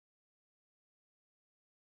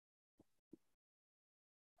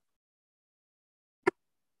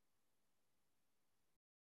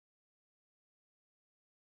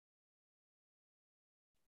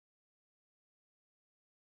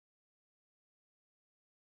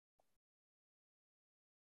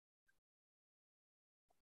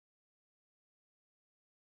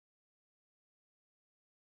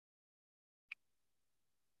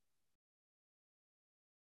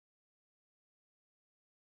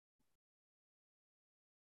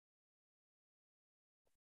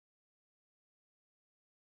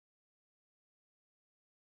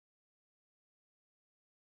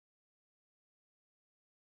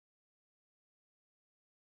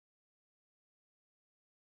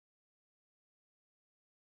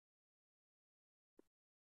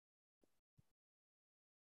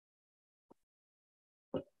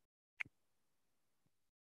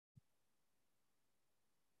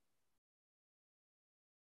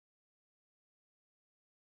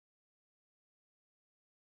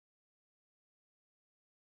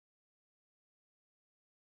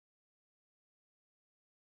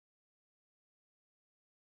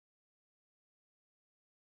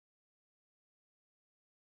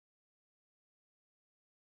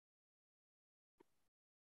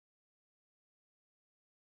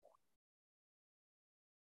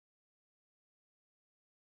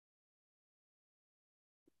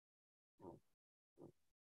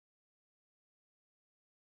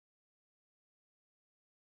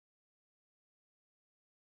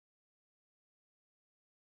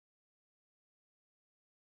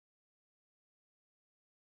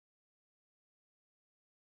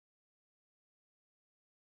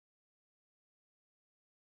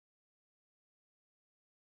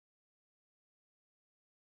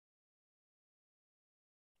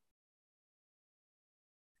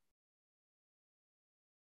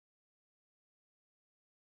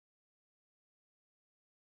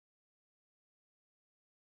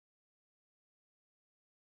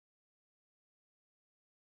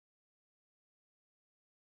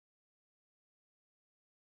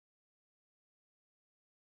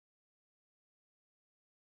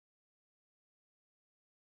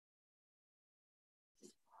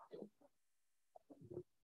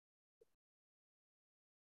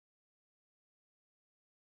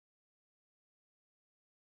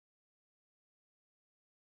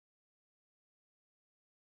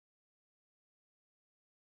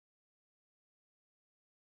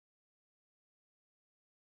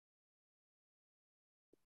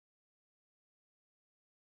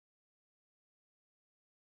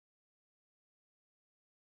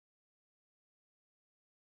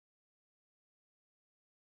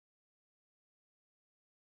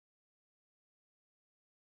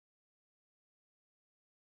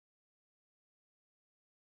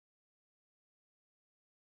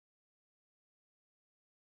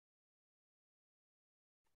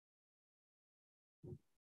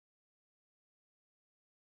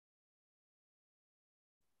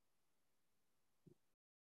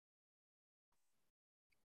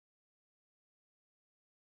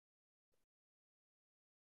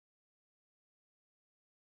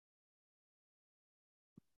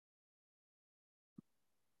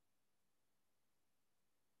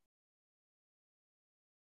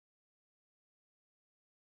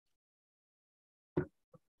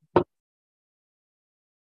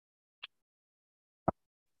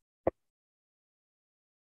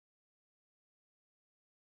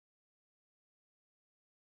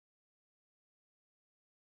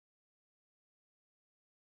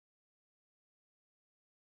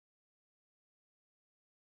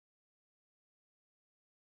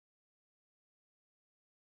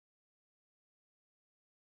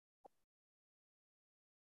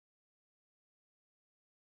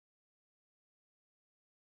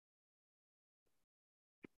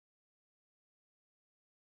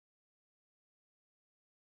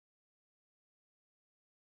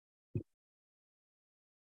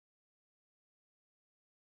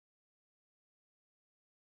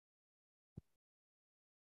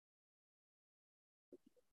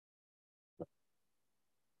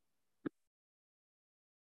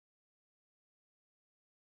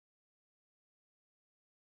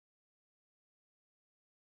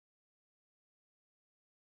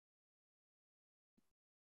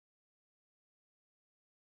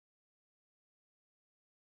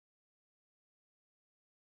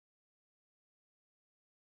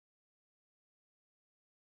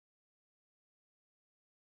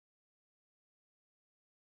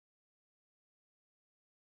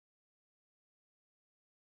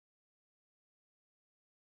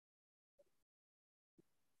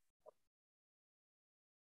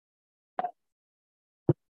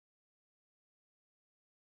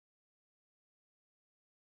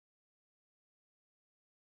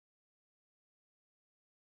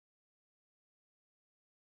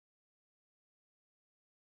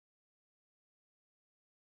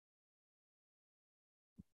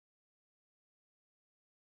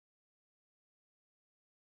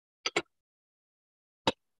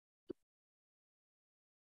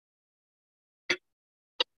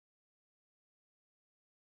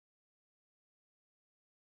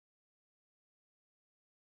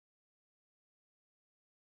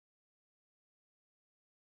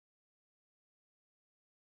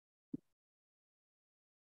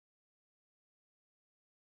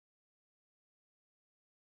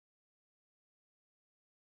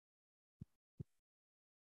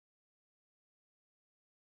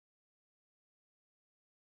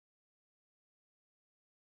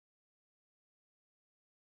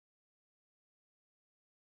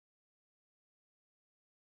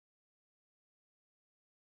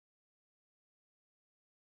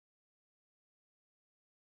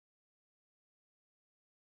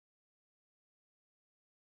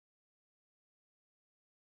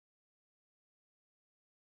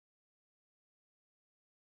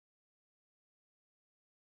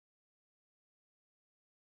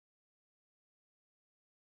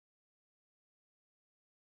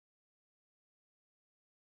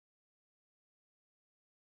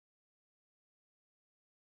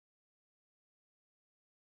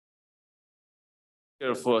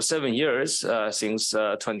here for 7 years since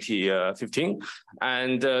 2015,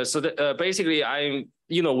 and basically I'm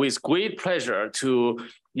with great pleasure to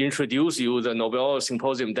introduce you the Nobel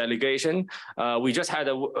Symposium delegation. We just had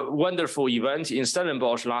a wonderful event in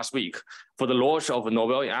Stellenbosch last week for the launch of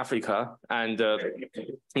Nobel in Africa, and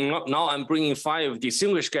now I'm bringing 5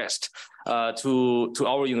 distinguished guests to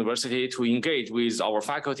our university to engage with our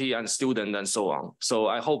faculty and students and so on. So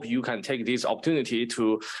I hope you can take this opportunity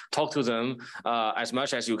to talk to them as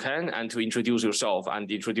much as you can and to introduce yourself and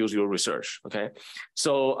introduce your research, okay?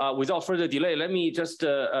 So without further delay, let me just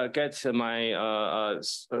get my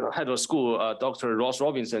head of school, Dr. Ross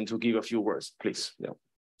Robinson, to give a few words, please. Yeah,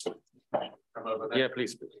 yeah,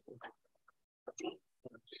 please.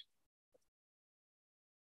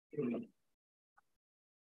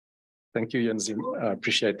 Thank you, Yanzi. I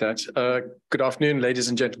appreciate that. Good afternoon, ladies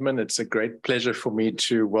and gentlemen. It's a great pleasure for me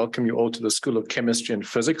to welcome you all to the School of Chemistry and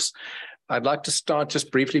Physics. I'd like to start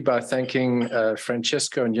just briefly by thanking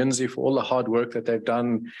Francesco and Yanzi for all the hard work that they've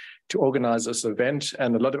done to organize this event,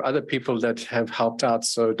 and a lot of other people that have helped out.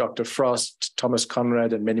 So Dr. Frost, Thomas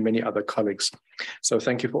Conrad, and many, many other colleagues. So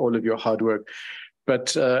thank you for all of your hard work.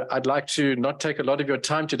 But I'd like to not take a lot of your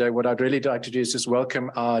time today. What I'd really like to do is just welcome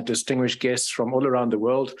our distinguished guests from all around the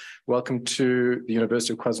world. Welcome to the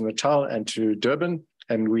University of KwaZulu-Natal and to Durban.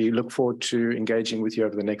 And we look forward to engaging with you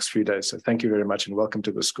over the next few days. So thank you very much and welcome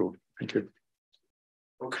to the school. Thank you.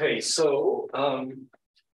 Okay, so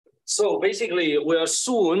basically we are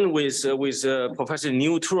soon with Professor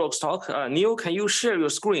Neil Turok's talk. Neil, can you share your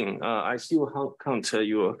screen? I still can't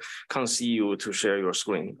see you to share your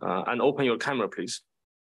screen and open your camera, please.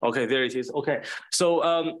 Okay, there it is. Okay, so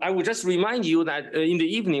I will just remind you that in the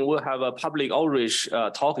evening we'll have a public outreach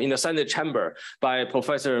talk in the Senate chamber by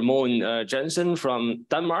Professor Moen Jensen from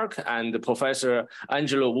Denmark and Professor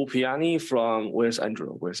Angelo Vupiani from where's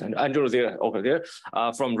Angelo? Angelo there? Okay, there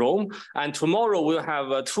from Rome. And tomorrow we'll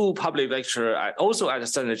have 2 public lectures also at the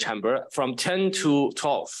Senate chamber from 10 to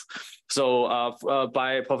 12. So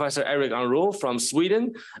by Professor Eric Enro from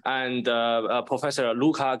Sweden and Professor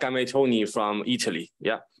Luca Gamettoni from Italy.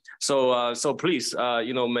 Yeah. So please,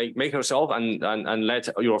 make yourself and let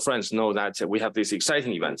your friends know that we have this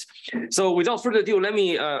exciting event. So without further ado, let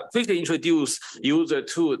me quickly introduce you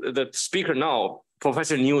to the speaker now,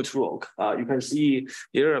 Professor Neil Turok. You can see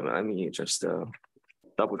here. Let me just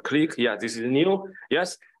double click. Yeah, this is Neil.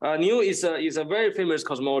 Yes, Neil is a very famous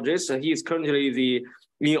cosmologist. He is currently the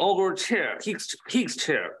inaugural chair, Higgs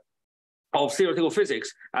chair of theoretical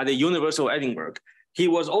physics at the University of Edinburgh. He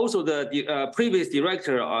was also the previous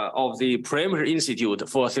director of the Premier Institute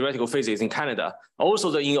for Theoretical Physics in Canada,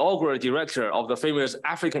 also the inaugural director of the famous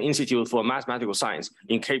African Institute for Mathematical Science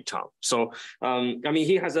in Cape Town. So,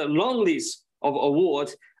 he has a long list of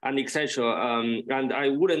awards and etc. And I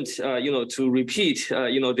wouldn't, to repeat,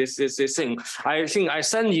 this thing. I think I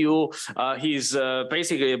send you his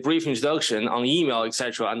basically a brief introduction on email,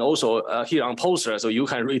 etc. And also here on poster, so you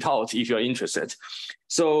can read out if you're interested.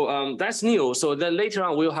 So that's Neil. So then later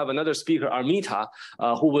on, we'll have another speaker, Armita,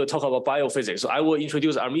 who will talk about biophysics. So I will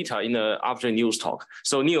introduce Armita in the after Neil's talk.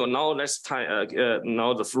 So Neil, now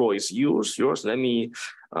now the floor is yours. Let me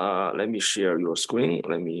share your screen.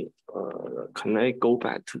 Can I go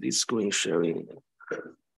back to this screen sharing?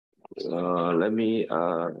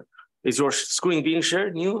 Is your screen being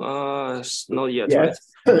shared, Neil? Not yet,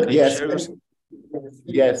 yes. Right? Yes.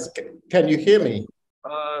 Yes. Can you hear me?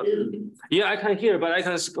 Yeah, I can hear, but I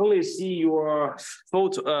can only see your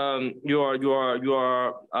photo, your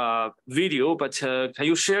video. But can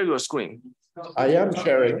you share your screen? I am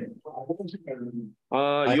sharing.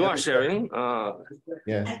 You are sharing.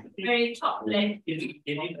 Yeah. Very top left.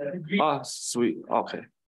 Sweet. Okay.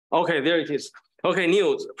 Okay, there it is. Okay,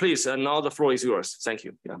 Neil, please. Now the floor is yours. Thank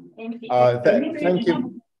you. Yeah. Thank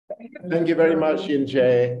you. Thank you very much,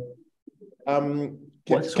 Yinjae.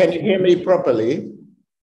 Can you hear me properly?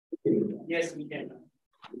 Yes, we can.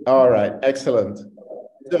 All right, excellent.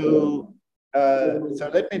 So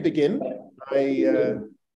let me begin.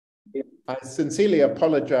 I sincerely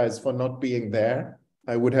apologize for not being there.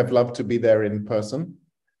 I would have loved to be there in person,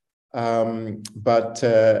 and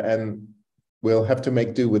we'll have to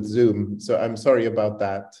make do with Zoom. So I'm sorry about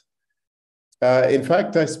that. In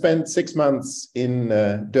fact, I spent 6 months in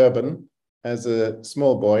Durban as a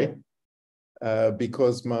small boy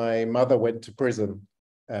because my mother went to prison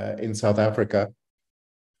in South Africa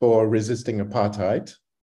for resisting apartheid.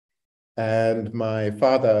 And my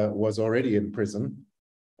father was already in prison.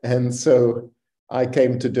 And so I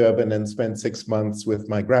came to Durban and spent 6 months with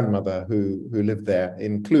my grandmother who lived there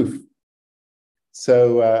in Kloof.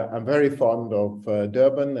 So I'm very fond of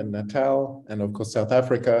Durban and Natal and of course South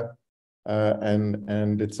Africa.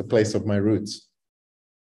 and it's a place of my roots.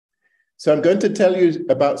 So I'm going to tell you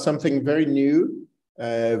about something very new,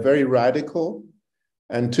 very radical,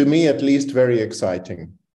 and to me at least very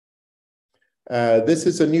exciting. This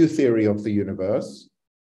is a new theory of the universe.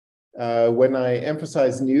 When I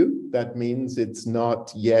emphasize new, that means it's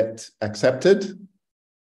not yet accepted.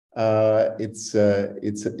 It's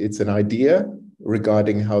an idea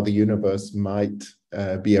regarding how the universe might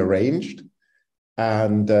be arranged.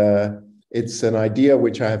 And it's an idea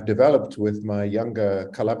which I have developed with my younger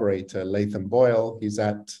collaborator, Latham Boyle. He's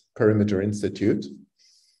at Perimeter Institute.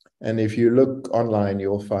 And if you look online,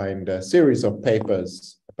 you'll find a series of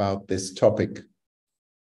papers about this topic.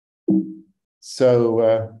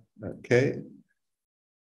 So, okay.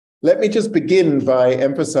 Let me just begin by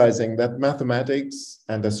emphasizing that mathematics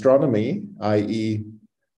and astronomy, i.e.,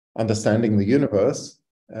 understanding the universe,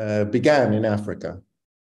 began in Africa.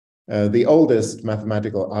 The oldest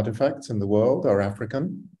mathematical artifacts in the world are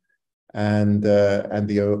African, and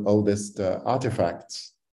the oldest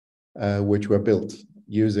artifacts which were built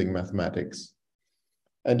using mathematics.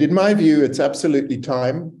 And in my view, it's absolutely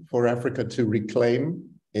time for Africa to reclaim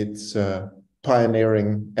its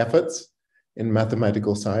pioneering efforts in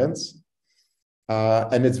mathematical science.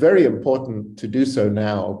 And it's very important to do so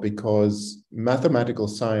now because mathematical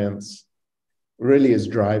science really is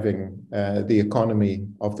driving the economy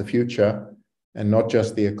of the future, and not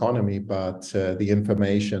just the economy, but the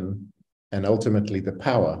information and ultimately the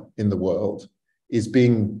power in the world is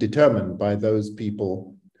being determined by those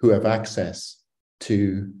people who have access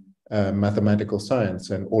to mathematical science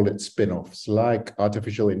and all its spin-offs like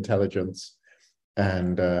artificial intelligence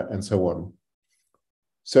and so on.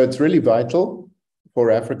 So it's really vital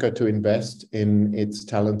for Africa to invest in its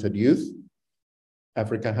talented youth.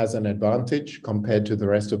 Africa has an advantage compared to the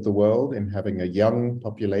rest of the world in having a young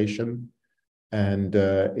population, and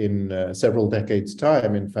in several decades'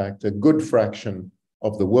 time, in fact, a good fraction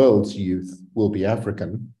of the world's youth will be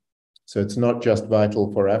African. So it's not just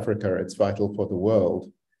vital for Africa, it's vital for the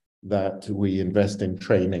world that we invest in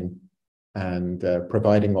training and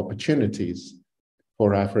providing opportunities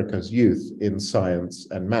for Africa's youth in science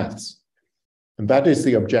and maths. And that is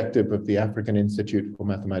the objective of the African Institute for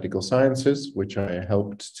Mathematical Sciences, which I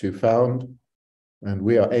helped to found. And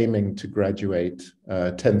we are aiming to graduate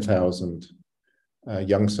 10,000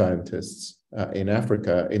 young scientists in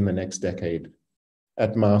Africa in the next decade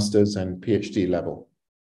at master's and PhD level.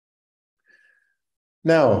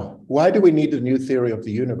 Now, why do we need a new theory of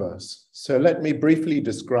the universe? So let me briefly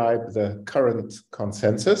describe the current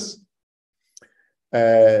consensus.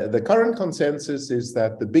 The current consensus is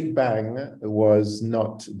that the Big Bang was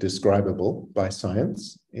not describable by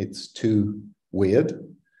science. It's too weird.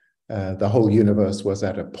 The whole universe was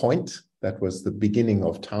at a point that was the beginning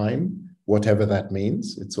of time, whatever that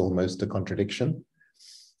means. It's almost a contradiction.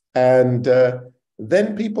 And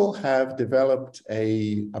then people have developed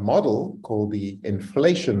a model called the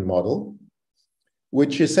inflation model,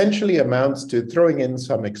 which essentially amounts to throwing in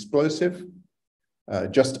some explosive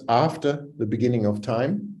just after the beginning of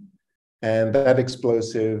time. And that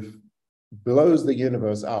explosive blows the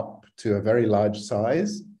universe up to a very large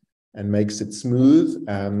size and makes it smooth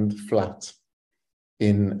and flat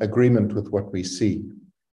in agreement with what we see.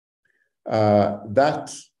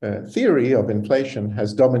 That theory of inflation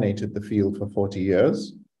has dominated the field for 40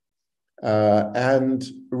 years. And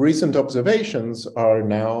recent observations are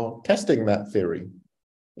now testing that theory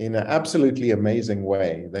in an absolutely amazing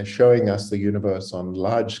way. They're showing us the universe on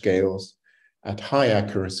large scales at high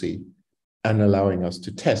accuracy and allowing us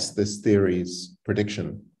to test this theory's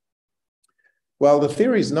prediction. Well, the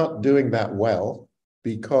theory is not doing that well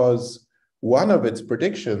because one of its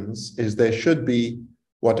predictions is there should be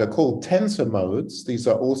what are called tensor modes. These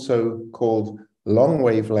are also called long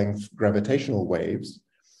wavelength gravitational waves,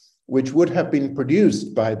 which would have been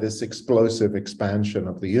produced by this explosive expansion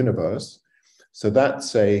of the universe. So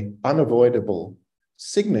that's an unavoidable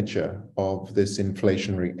signature of this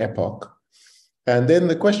inflationary epoch. And then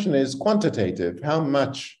the question is quantitative. How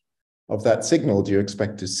much of that signal do you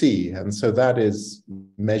expect to see? And so that is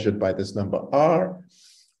measured by this number R.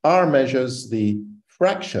 R measures the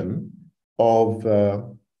fraction of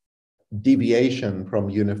deviation from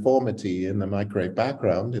uniformity in the microwave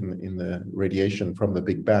background, in the radiation from the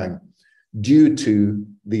Big Bang, due to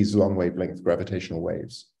these long wavelength gravitational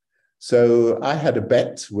waves. So I had a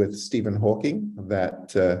bet with Stephen Hawking that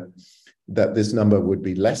this number would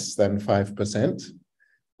be less than 5%.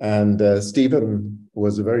 And Stephen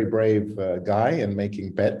was a very brave guy in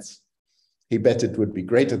making bets. He bet it would be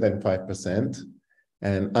greater than 5%.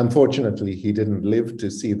 And unfortunately, he didn't live to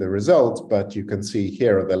see the results, but you can see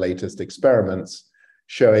here are the latest experiments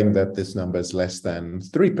showing that this number is less than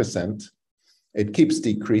 3%. It keeps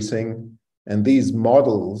decreasing, and these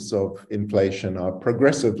models of inflation are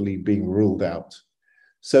progressively being ruled out.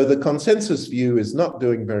 So the consensus view is not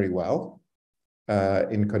doing very well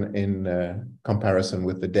in comparison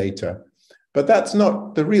with the data. But that's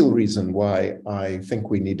not the real reason why I think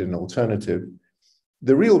we need an alternative.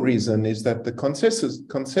 The real reason is that the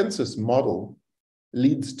consensus model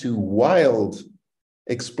leads to wild,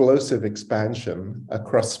 explosive expansion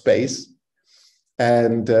across space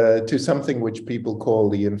and to something which people call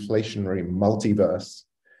the inflationary multiverse.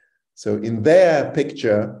 So in their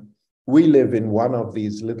picture, we live in one of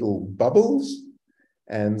these little bubbles.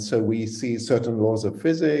 And so we see certain laws of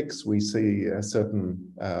physics, we see certain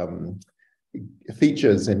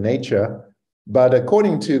features in nature. But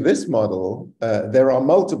according to this model, there are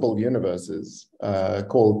multiple universes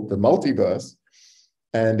called the multiverse.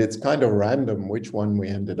 And it's kind of random which one we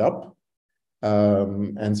ended up.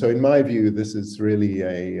 And so in my view, this is really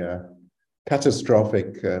a catastrophic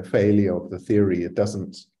failure of the theory. It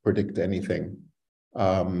doesn't predict anything.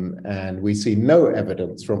 And we see no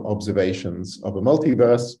evidence from observations of a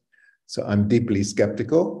multiverse. So I'm deeply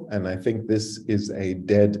skeptical. And I think this is a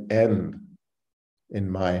dead end, in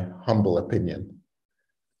my humble opinion.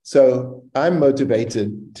 So I'm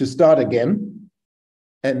motivated to start again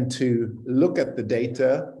and to look at the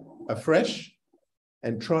data afresh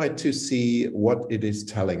and try to see what it is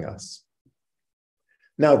telling us.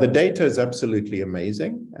 Now, the data is absolutely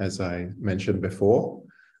amazing, as I mentioned before.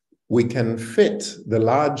 We can fit the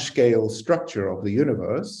large-scale structure of the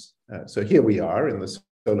universe. So here we are in the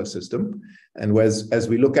solar system. And as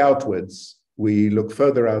we look outwards, we look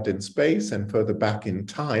further out in space and further back in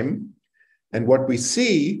time. And what we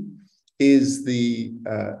see is the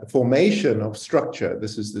formation of structure.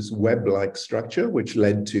 This is this web-like structure, which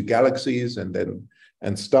led to galaxies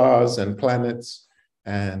and stars and planets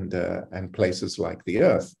and places like the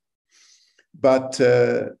Earth. But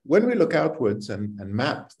when we look outwards and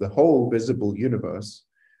map the whole visible universe,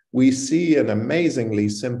 we see an amazingly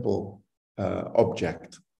simple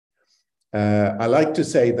object. I like to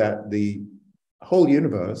say that the whole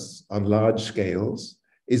universe on large scales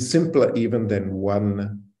is simpler even than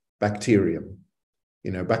one bacterium.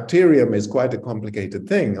 You know, bacterium is quite a complicated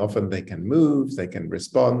thing. Often they can move, they can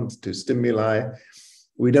respond to stimuli.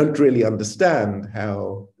 We don't really understand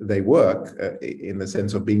how they work in the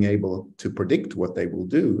sense of being able to predict what they will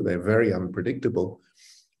do. They're very unpredictable.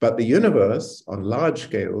 But the universe on large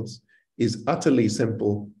scales is utterly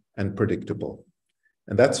simple and predictable.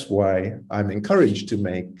 And that's why I'm encouraged to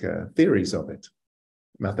make theories of it,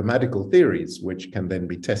 mathematical theories, which can then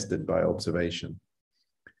be tested by observation.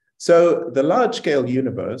 So the large-scale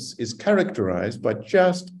universe is characterized by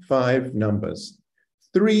just 5 numbers.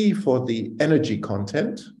 3 for the energy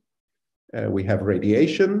content. We have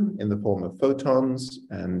radiation in the form of photons,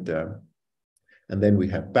 and then we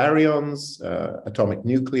have baryons, atomic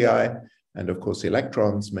nuclei, and of course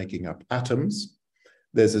electrons making up atoms.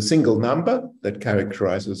 There's a single number that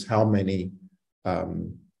characterizes how many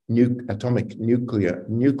atomic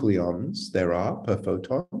nucleons there are per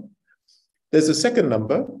photon. There's a second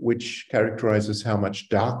number which characterizes how much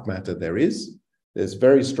dark matter there is. There's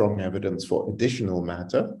very strong evidence for additional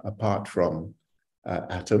matter apart from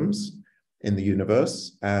atoms in the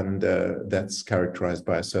universe, and that's characterized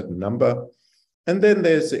by a certain number. And then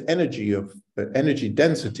there's the energy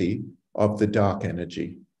density of the dark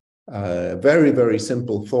energy, a very, very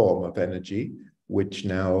simple form of energy, which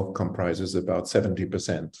now comprises about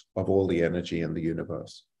 70% of all the energy in the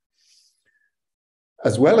universe.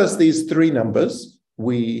 As well as these 3 numbers,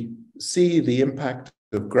 we see the impact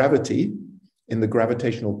of gravity in the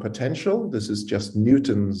gravitational potential. This is just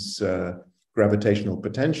Newton's gravitational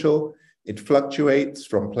potential. It fluctuates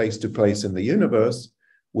from place to place in the universe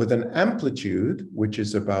with an amplitude, which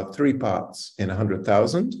is about 3 parts in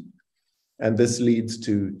 100,000. And this leads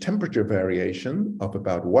to temperature variation of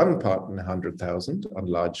about 1 part in 100,000 on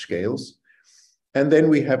large scales. And then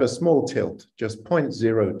we have a small tilt, just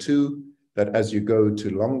 0.02, that as you go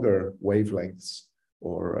to longer wavelengths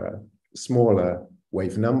or smaller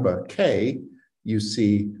wave number, K, you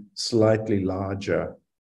see slightly larger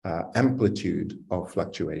amplitude of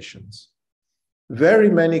fluctuations. Very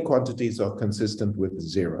many quantities are consistent with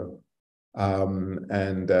 0.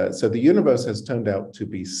 So the universe has turned out to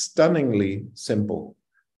be stunningly simple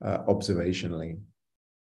observationally.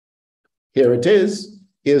 Here it is.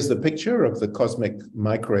 Here's the picture of the cosmic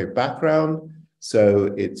microwave background.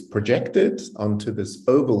 So it's projected onto this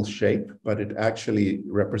oval shape, but it actually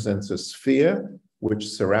represents a sphere which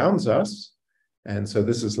surrounds us. And so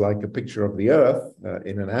this is like a picture of the Earth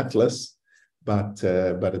in an atlas. but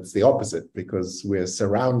it's the opposite because we're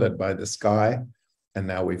surrounded by the sky, and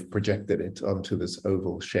now we've projected it onto this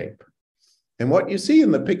oval shape. And what you see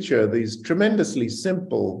in the picture, these tremendously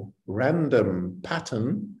simple random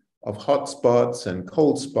pattern of hot spots and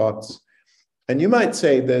cold spots. And you might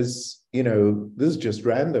say there's, this is just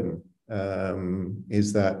random.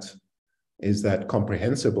 Is that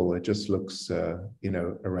comprehensible? It just looks, a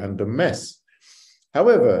random mess.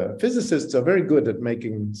 However, physicists are very good at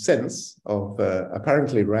making sense of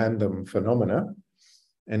apparently random phenomena.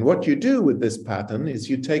 And what you do with this pattern is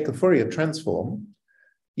you take a Fourier transform.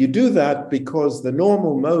 You do that because the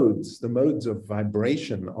normal modes, the modes of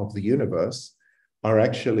vibration of the universe, are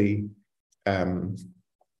actually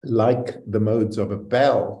like the modes of a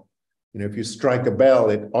bell. If you strike a bell,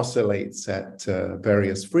 it oscillates at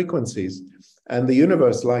various frequencies, and the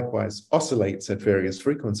universe likewise oscillates at various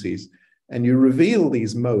frequencies. And you reveal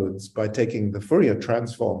these modes by taking the Fourier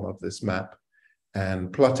transform of this map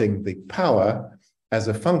and plotting the power as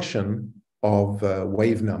a function of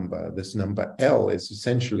wave number. This number L is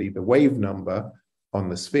essentially the wave number on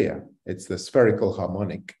the sphere. It's the spherical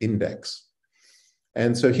harmonic index.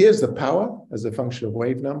 And so here's the power as a function of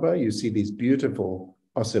wave number. You see these beautiful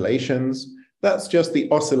oscillations. That's just the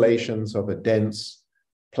oscillations of a dense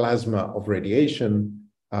plasma of radiation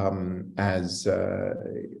as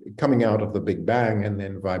coming out of the Big Bang and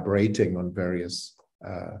then vibrating on various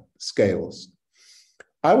scales.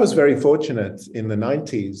 I was very fortunate in the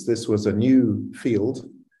 90s. This was a new field,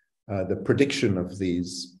 the prediction of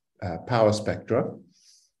these power spectra.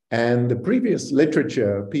 And the previous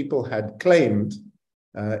literature, people had claimed,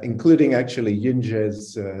 including actually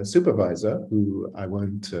Yunje's supervisor, who I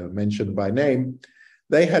won't mention by name,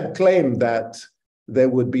 they had claimed that there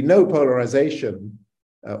would be no polarization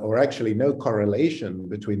or actually no correlation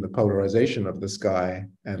between the polarization of the sky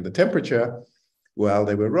and the temperature. Well,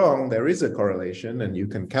 they were wrong. There is a correlation and you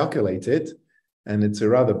can calculate it. And it's a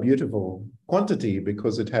rather beautiful quantity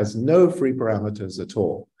because it has no free parameters at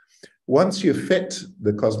all. Once you fit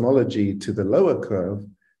the cosmology to the lower curve,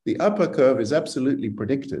 the upper curve is absolutely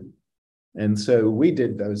predicted. And so we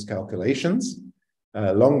did those calculations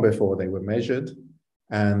long before they were measured.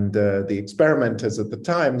 And the experimenters at the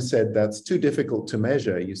time said that's too difficult to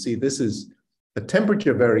measure. You see, this is a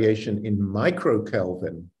temperature variation in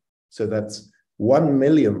microkelvin. So that's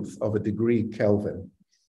 1/1,000,000th of a degree Kelvin.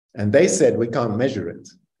 And they said we can't measure it.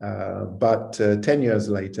 But 10 years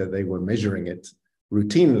later, they were measuring it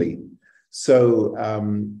routinely. So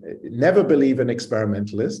never believe an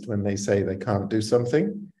experimentalist when they say they can't do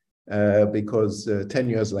something, because 10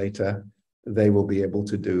 years later, they will be able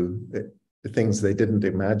to do the things they didn't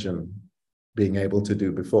imagine being able to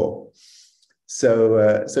do before.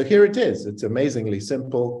 So here it is. It's amazingly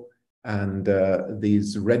simple. And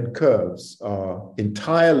these red curves are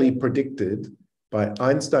entirely predicted by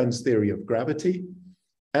Einstein's theory of gravity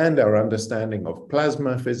and our understanding of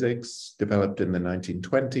plasma physics developed in the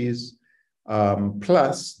 1920s,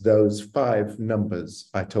 plus those 5 numbers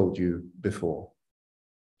I told you before.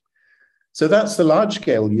 So that's the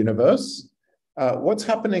large-scale universe. What's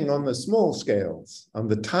happening on the small scales, on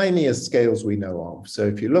the tiniest scales we know of? So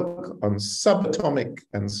if you look on subatomic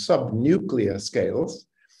and subnuclear scales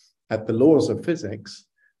at the laws of physics,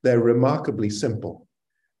 they're remarkably simple.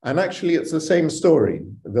 And actually, it's the same story.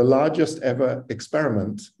 The largest ever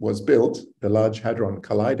experiment was built, the Large Hadron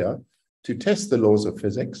Collider, to test the laws of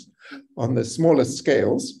physics on the smallest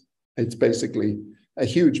scales. It's basically a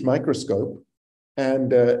huge microscope.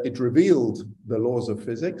 And it revealed the laws of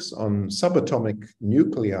physics on subatomic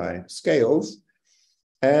nuclei scales.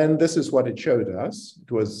 And this is what it showed us.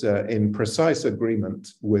 It was in precise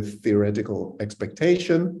agreement with theoretical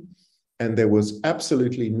expectation. And there was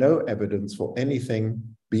absolutely no evidence for anything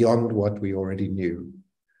beyond what we already knew.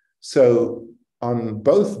 So on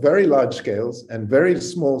both very large scales and very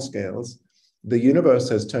small scales, the universe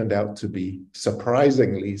has turned out to be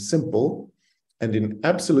surprisingly simple and in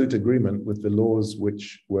absolute agreement with the laws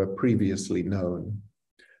which were previously known.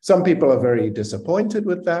 Some people are very disappointed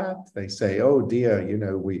with that. They say, oh dear,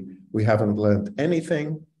 we haven't learned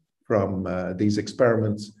anything from these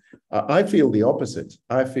experiments. I feel the opposite.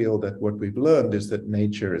 I feel that what we've learned is that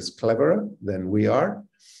nature is cleverer than we are,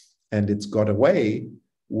 and it's got away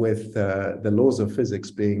with the laws of physics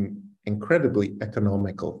being incredibly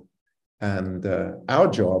economical. And our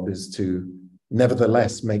job is to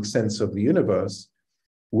nevertheless make sense of the universe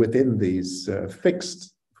within these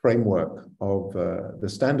fixed framework of the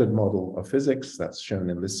standard model of physics that's shown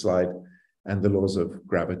in this slide and the laws of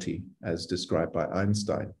gravity as described by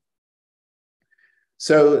Einstein.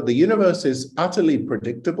 So the universe is utterly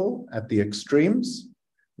predictable at the extremes,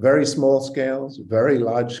 very small scales, very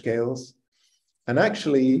large scales. And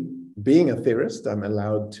actually, being a theorist, I'm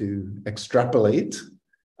allowed to extrapolate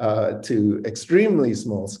to extremely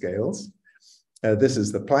small scales. This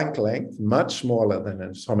is the Planck length, much smaller than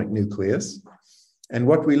an atomic nucleus. And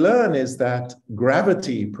what we learn is that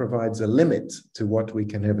gravity provides a limit to what we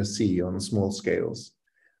can ever see on small scales.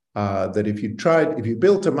 That if you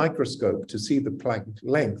built a microscope to see the Planck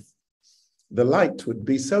length, the light would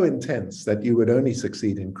be so intense that you would only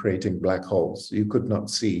succeed in creating black holes. You could not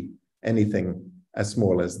see anything as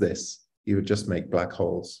small as this. You would just make black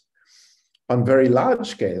holes. On very large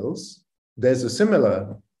scales, there's a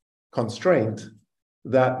similar constraint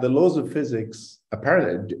that the laws of physics,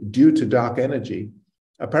 apparently due to dark energy,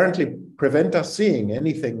 apparently prevent us seeing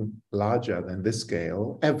anything larger than this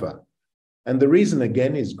scale ever. And the reason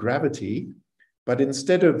again is gravity, but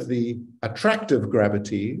instead of the attractive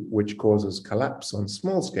gravity, which causes collapse on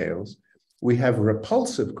small scales, we have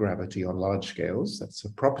repulsive gravity on large scales. That's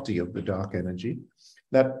a property of the dark energy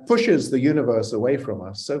that pushes the universe away from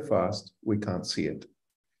us so fast we can't see it.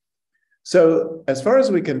 So as far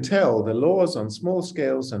as we can tell, the laws on small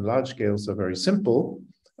scales and large scales are very simple.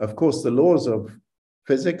 Of course, the laws of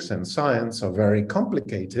physics and science are very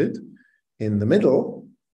complicated in the middle.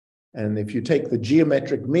 And if you take the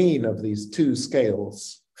geometric mean of these two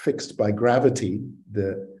scales fixed by gravity,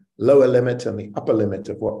 the lower limit and the upper limit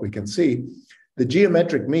of what we can see, the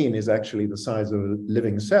geometric mean is actually the size of a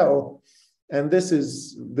living cell. And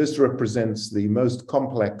this represents the most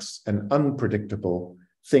complex and unpredictable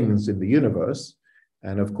things in the universe.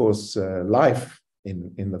 And of course, life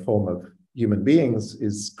in the form of human beings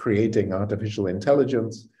is creating artificial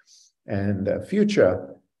intelligence and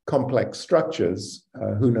future complex structures.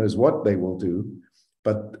 Who knows what they will do?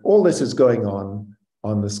 But all this is going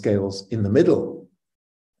on the scales in the middle.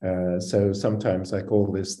 So sometimes I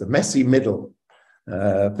call this the messy middle.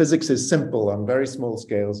 Physics is simple on very small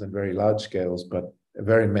scales and very large scales, but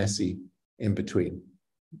very messy in between.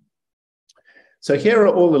 So here are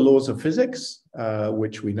all the laws of physics,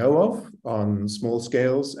 which we know of on small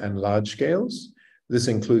scales and large scales. This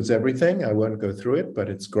includes everything. I won't go through it, but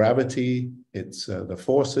it's gravity, it's the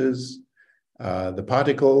forces, the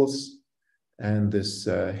particles, and this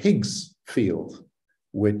Higgs field,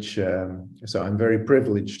 which, so I'm very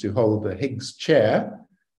privileged to hold the Higgs chair.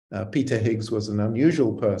 Peter Higgs was an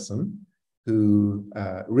unusual person who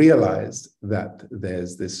realized that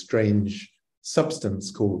there's this strange substance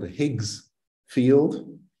called the Higgs field,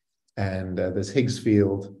 and this Higgs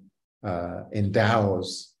field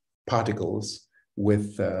endows particles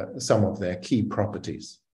with some of their key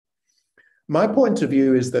properties. My point of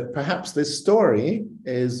view is that perhaps this story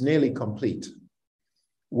is nearly complete.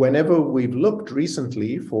 Whenever we've looked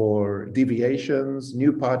recently for deviations,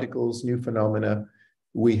 new particles, new phenomena,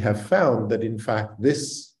 we have found that in fact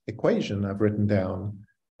this equation I've written down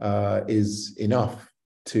is enough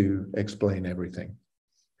to explain everything.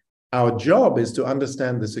 Our job is to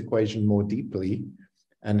understand this equation more deeply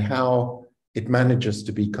and how it manages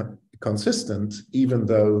to be consistent, even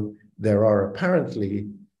though there are apparently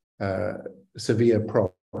severe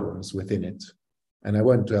problems within it. And I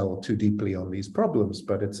won't delve too deeply on these problems,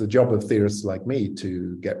 but it's the job of theorists like me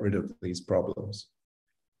to get rid of these problems.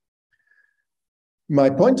 My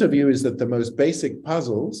point of view is that the most basic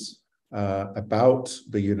puzzles about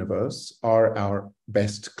the universe are our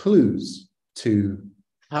best clues to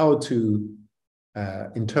how to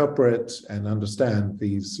interpret and understand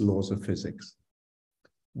these laws of physics.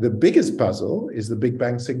 The biggest puzzle is the Big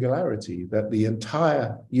Bang singularity, that the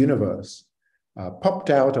entire universe popped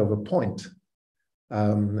out of a point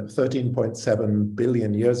 13.7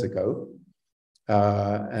 billion years ago.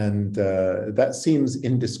 And that seems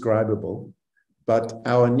indescribable. But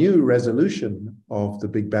our new resolution of the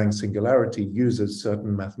Big Bang singularity uses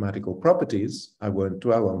certain mathematical properties. I won't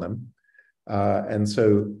dwell on them. And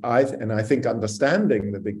so I think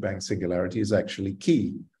understanding the Big Bang singularity is actually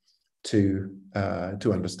key to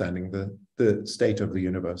understanding the state of the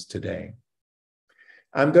universe today.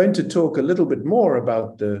 I'm going to talk a little bit more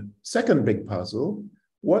about the second big puzzle.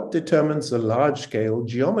 What determines the large-scale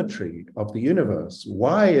geometry of the universe?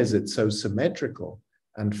 Why is it so symmetrical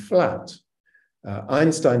and flat?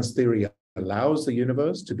 Einstein's theory allows the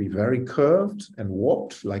universe to be very curved and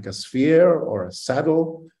warped like a sphere or a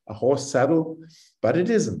saddle, a horse saddle, but it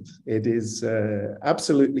isn't. It is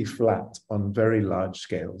absolutely flat on very large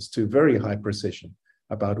scales to very high precision,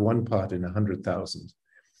 about 1 part in 100,000.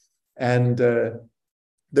 And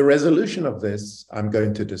the resolution of this I'm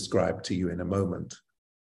going to describe to you in a moment.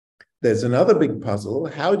 There's another big puzzle.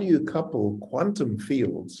 How do you couple quantum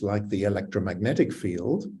fields like the electromagnetic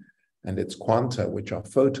field and its quanta, which are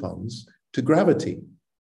photons, to gravity?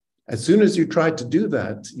 As soon as you try to do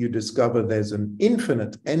that, you discover there's an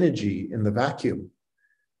infinite energy in the vacuum.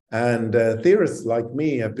 And theorists like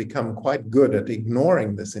me have become quite good at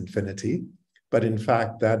ignoring this infinity, but in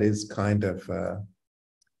fact, that is kind of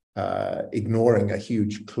ignoring a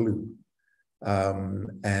huge clue.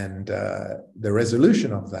 The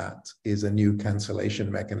resolution of that is a new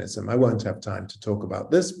cancellation mechanism. I won't have time to talk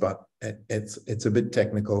about this, but it's a bit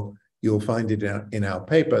technical. You'll find it in our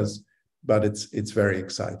papers, but it's very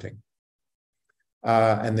exciting.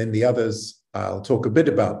 And then the others, I'll talk a bit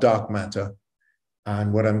about dark matter.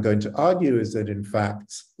 And what I'm going to argue is that, in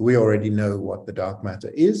fact, we already know what the dark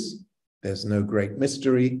matter is. There's no great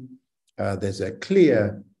mystery. There's a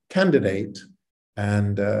clear candidate.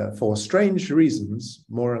 And for strange reasons,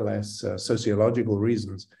 more or less sociological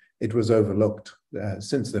reasons, it was overlooked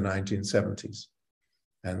since the 1970s.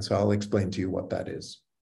 And so I'll explain to you what that is.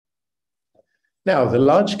 Now, the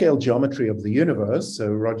large-scale geometry of the universe,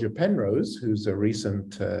 so Roger Penrose, who's a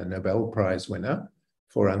recent Nobel Prize winner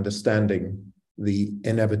for understanding the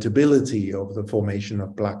inevitability of the formation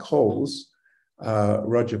of black holes,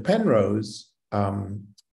 Roger Penrose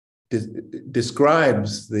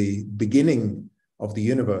describes the beginning of the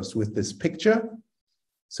universe with this picture.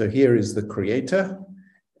 So here is the creator,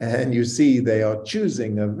 and you see they are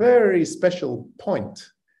choosing a very special point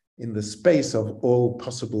in the space of all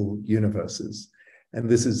possible universes. And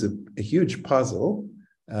this is a huge puzzle,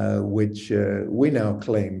 which we now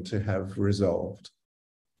claim to have resolved.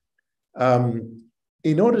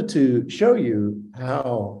 In order to show you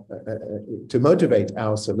how to motivate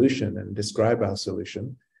our solution and describe our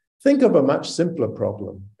solution, think of a much simpler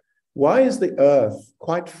problem. Why is the Earth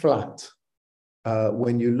quite flat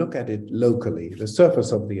when you look at it locally, the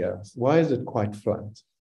surface of the Earth? Why is it quite flat?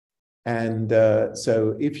 And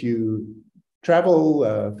so if you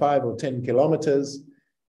travel 5 or 10 kilometers,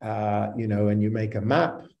 and you make a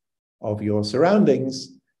map of your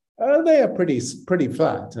surroundings, they are pretty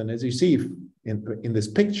flat. And as you see in this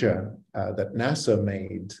picture that NASA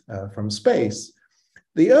made from space,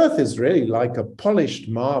 the Earth is really like a polished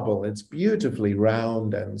marble. It's beautifully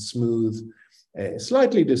round and smooth,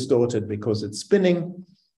 slightly distorted because it's spinning,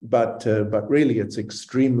 but really it's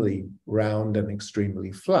extremely round and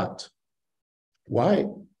extremely flat. Why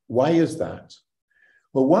is that?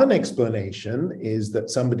 Well, one explanation is that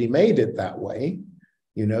somebody made it that way.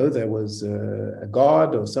 There was a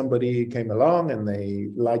god or somebody came along and they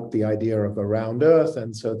liked the idea of a round Earth,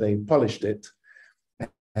 and so they polished it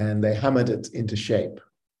and they hammered it into shape.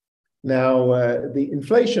 Now, the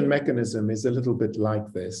inflation mechanism is a little bit like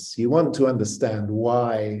this. You want to understand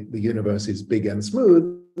why the universe is big and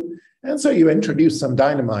smooth, and so you introduce some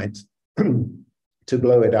dynamite to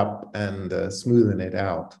blow it up and smoothen it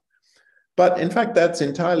out. But in fact, that's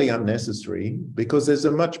entirely unnecessary because there's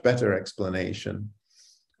a much better explanation.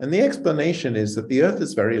 And the explanation is that the Earth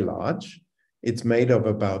is very large. It's made of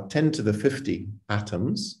about 10 to the 50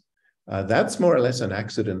 atoms. That's more or less an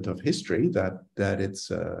accident of history, that it's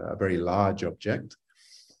a very large object.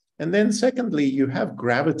 And then secondly, you have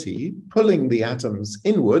gravity pulling the atoms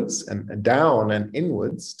inwards and down and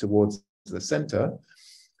inwards towards the center.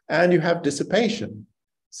 And you have dissipation.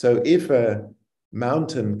 So if a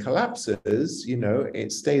mountain collapses,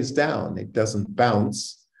 it stays down. It doesn't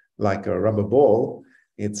bounce like a rubber ball.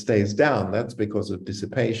 It stays down. That's because of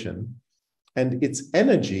dissipation. And its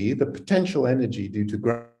energy, the potential energy due to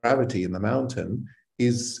gravity in the mountain,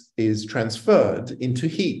 is transferred into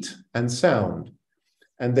heat and sound.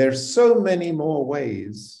 And there's so many more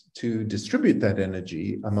ways to distribute that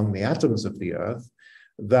energy among the atoms of the Earth,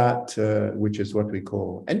 that which is what we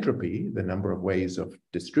call entropy, the number of ways of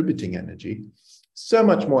distributing energy. So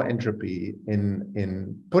much more entropy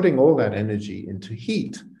in putting all that energy into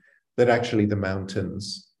heat that actually the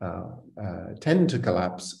mountains tend to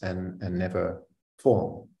collapse and never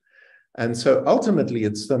form. And so ultimately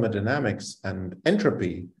it's thermodynamics and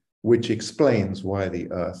entropy which explains why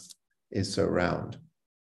the Earth is so round.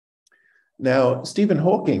 Now, Stephen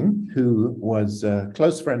Hawking, who was a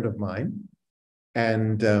close friend of mine,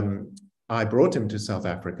 and I brought him to South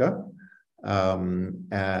Africa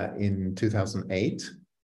in 2008,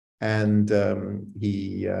 and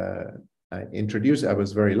I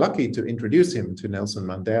was very lucky to introduce him to Nelson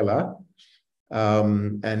Mandela.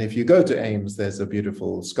 And if you go to Ames, there's a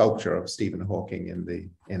beautiful sculpture of Stephen Hawking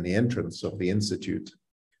in the entrance of the Institute.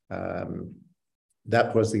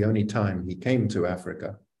 That was the only time he came to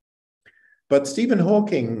Africa. But Stephen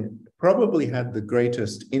Hawking probably had the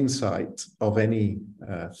greatest insight of any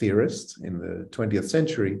theorist in the 20th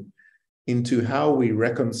century into how we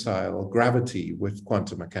reconcile gravity with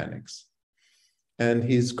quantum mechanics. And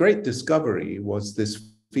his great discovery was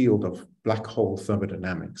this field of black hole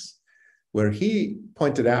thermodynamics. where he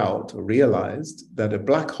pointed out or realized that a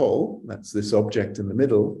black hole, that's this object in the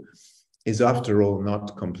middle, is after all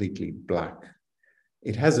not completely black.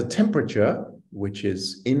 It has a temperature which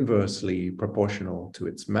is inversely proportional to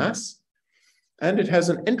its mass, and it has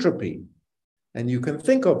an entropy. And you can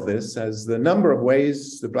think of this as the number of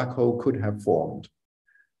ways the black hole could have formed.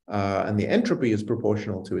 And the entropy is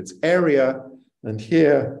proportional to its area. And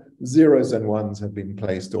here, zeros and ones have been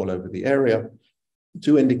placed all over the area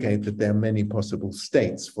to indicate that there are many possible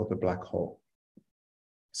states for the black hole.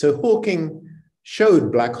 So Hawking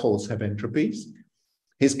showed black holes have entropies.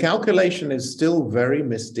 His calculation is still very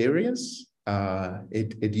mysterious.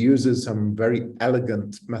 It uses some very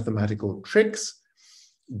elegant mathematical tricks,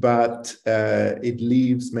 but it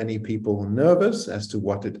leaves many people nervous as to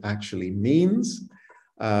what it actually means.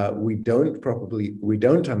 We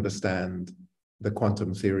don't understand the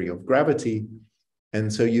quantum theory of gravity.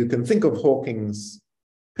 And so you can think of Hawking's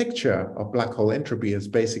picture of black hole entropy as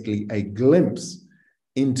basically a glimpse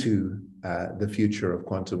into the future of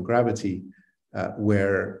quantum gravity,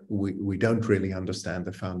 where we don't really understand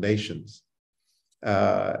the foundations.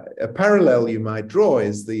 A parallel you might draw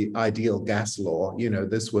is the ideal gas law. You know,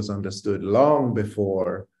 this was understood long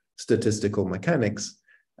before statistical mechanics.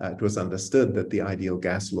 It was understood that the ideal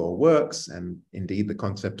gas law works, and indeed the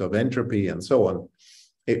concept of entropy and so on.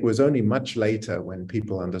 It was only much later when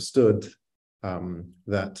people understood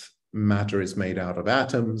that matter is made out of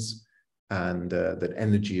atoms and that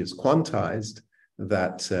energy is quantized,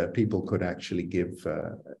 that people could actually give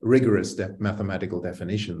rigorous mathematical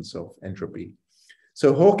definitions of entropy.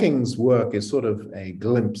 So Hawking's work is sort of a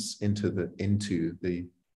glimpse into the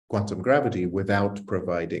quantum gravity without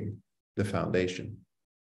providing the foundation.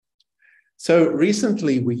 So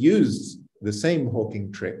recently we used the same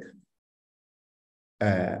Hawking trick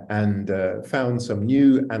and found some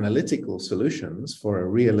new analytical solutions for a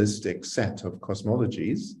realistic set of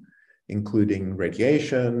cosmologies, including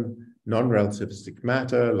radiation, non-relativistic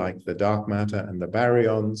matter like the dark matter and the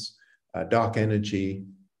baryons, dark energy,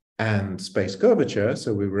 and space curvature.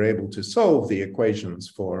 So we were able to solve the equations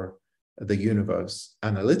for the universe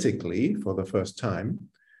analytically for the first time.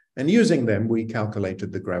 And using them, we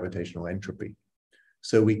calculated the gravitational entropy.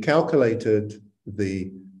 So we calculated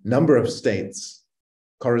the number of states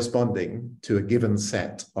corresponding to a given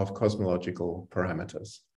set of cosmological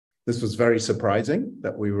parameters. This was very surprising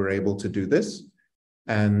that we were able to do this.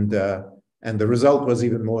 And the result was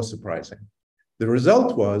even more surprising. The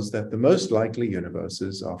result was that the most likely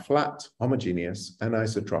universes are flat, homogeneous, and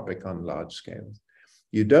isotropic on large scales.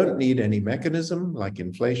 You don't need any mechanism like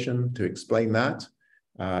inflation to explain that.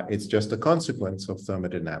 It's just a consequence of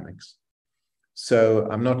thermodynamics. So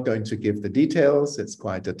I'm not going to give the details. It's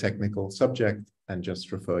quite a technical subject and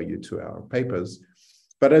just refer you to our papers.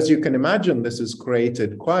 But as you can imagine, this has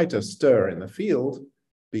created quite a stir in the field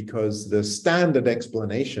because the standard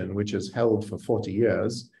explanation, which is held for 40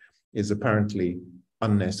 years, is apparently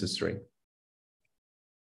unnecessary.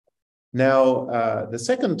 Now, the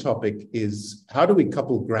second topic is how do we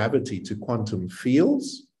couple gravity to quantum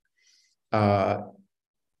fields?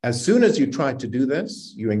 As soon as you try to do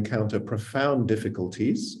this, you encounter profound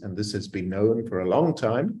difficulties, and this has been known for a long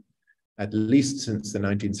time, at least since the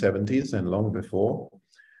 1970s and long before,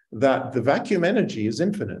 that the vacuum energy is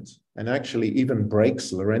infinite and actually even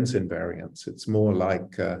breaks Lorentz invariance. It's more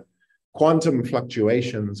like quantum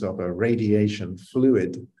fluctuations of a radiation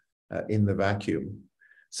fluid in the vacuum.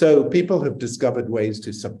 So people have discovered ways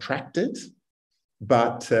to subtract it,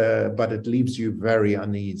 but it leaves you very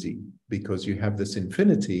uneasy because you have this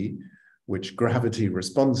infinity which gravity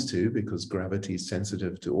responds to because gravity is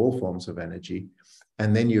sensitive to all forms of energy.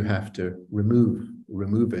 And then you have to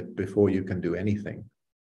remove it before you can do anything.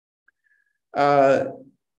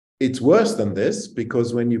 It's worse than this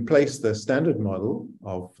because when you place the standard model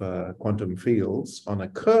of quantum fields on a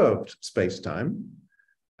curved spacetime,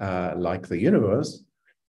 like the universe,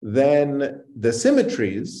 then the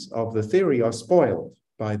symmetries of the theory are spoiled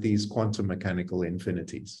by these quantum mechanical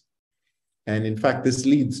infinities. And in fact, this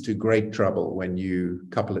leads to great trouble. When you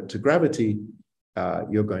couple it to gravity,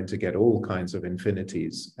 you're going to get all kinds of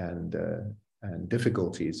infinities and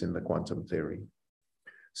difficulties in the quantum theory.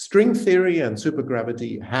 String theory and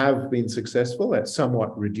supergravity have been successful at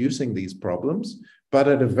somewhat reducing these problems, but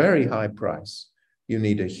at a very high price. You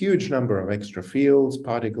need a huge number of extra fields,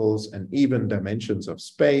 particles, and even dimensions of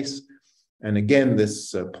space. And again,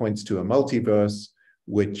 this points to a multiverse,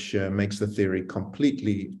 which makes the theory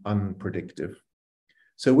completely unpredictable.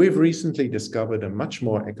 So we've recently discovered a much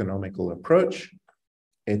more economical approach.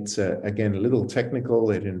 It's, again, a little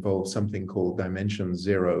technical. It involves something called dimension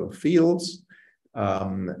zero fields.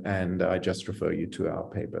 And I just refer you to our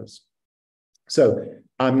papers. So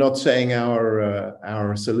I'm not saying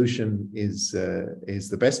our solution is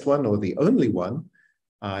the best one or the only one.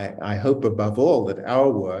 I hope above all that our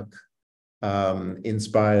work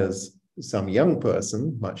inspires some young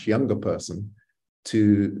person, much younger person,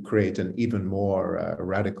 to create an even more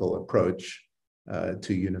radical approach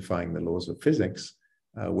to unifying the laws of physics,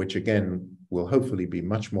 which again will hopefully be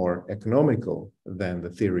much more economical than the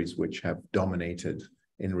theories which have dominated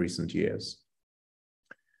in recent years.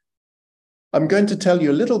 I'm going to tell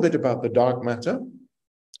you a little bit about the dark matter.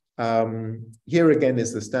 Here again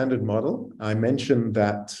is the standard model. I mentioned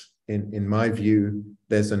that in my view,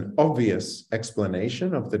 there's an obvious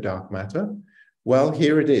explanation of the dark matter. Well,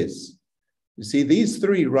 here it is. You see, these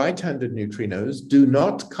three right-handed neutrinos do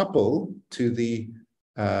not couple to the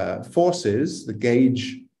forces, the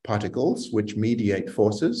gauge particles, which mediate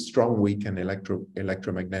forces, strong, weak, and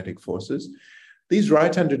electromagnetic forces. These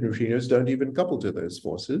right-handed neutrinos don't even couple to those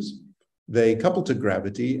forces. They couple to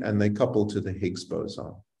gravity and they couple to the Higgs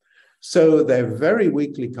boson. So they're very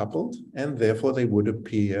weakly coupled and therefore they would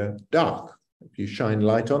appear dark. If you shine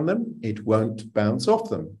light on them, it won't bounce off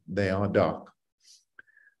them. They are dark.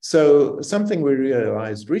 So something we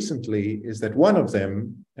realized recently is that one of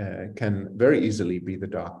them can very easily be the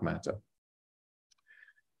dark matter.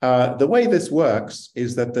 The way this works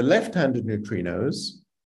is that the left-handed neutrinos,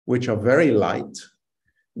 which are very light,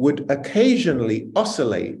 would occasionally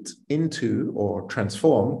oscillate into or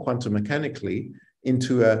transform quantum mechanically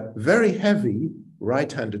into a very heavy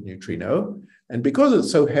right-handed neutrino. And because it's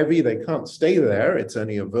so heavy, they can't stay there. It's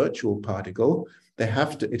only a virtual particle.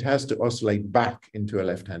 It has to oscillate back into a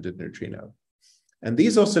left-handed neutrino. And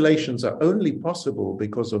these oscillations are only possible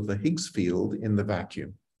because of the Higgs field in the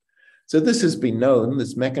vacuum. So this has been known,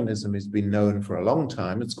 this mechanism has been known for a long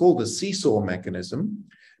time. It's called the seesaw mechanism,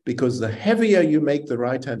 because the heavier you make the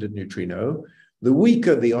right-handed neutrino, the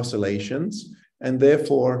weaker the oscillations, and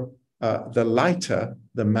therefore the lighter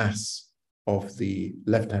the mass of the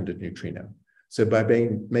left-handed neutrino. So by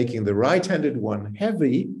making the right-handed one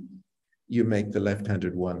heavy, you make the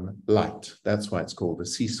left-handed one light. That's why it's called the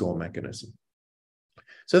seesaw mechanism.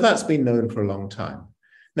 So that's been known for a long time.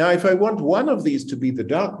 Now, if I want one of these to be the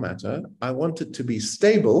dark matter, I want it to be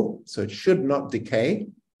stable, so it should not decay.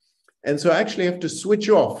 And so I actually have to switch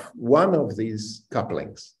off one of these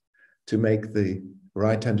couplings to make the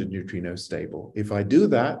right-handed neutrino stable. If I do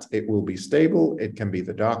that, it will be stable, it can be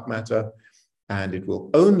the dark matter, and it will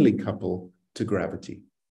only couple to gravity.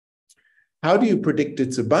 How do you predict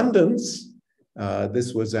its abundance?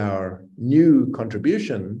 This was our new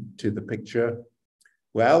contribution to the picture.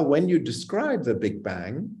 Well, when you describe the Big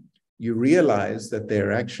Bang, you realize that there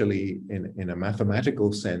are actually, in a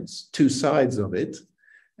mathematical sense, two sides of it.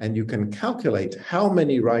 And you can calculate how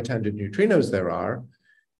many right-handed neutrinos there are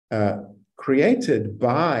created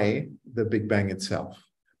by the Big Bang itself.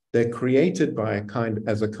 They're created by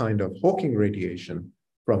as a kind of Hawking radiation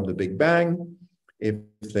from the Big Bang. If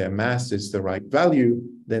their mass is the right value,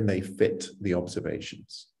 then they fit the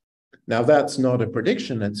observations. Now, that's not a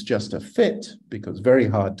prediction, it's just a fit, because very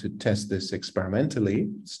hard to test this experimentally.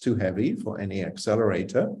 It's too heavy for any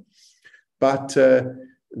accelerator. But the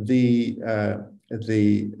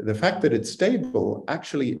fact that it's stable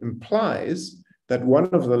actually implies that one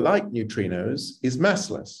of the light neutrinos is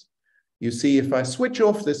massless. You see, if I switch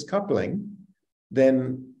off this coupling,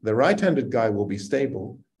 then the right-handed guy will be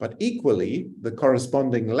stable, but equally, the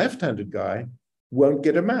corresponding left-handed guy won't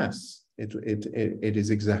get a mass. It is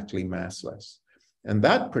exactly massless. And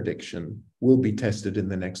that prediction will be tested in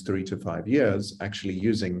the next 3 to 5 years, actually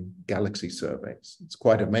using galaxy surveys. It's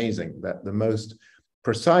quite amazing that the most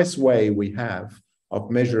precise way we have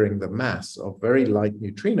of measuring the mass of very light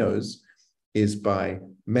neutrinos is by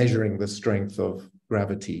measuring the strength of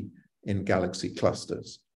gravity in galaxy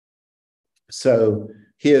clusters. So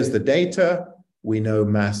here's the data. We know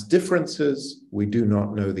mass differences. We do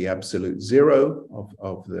not know the absolute zero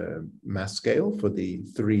of the mass scale for the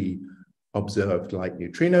 3 observed light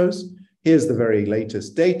neutrinos. Here's the very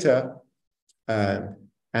latest data,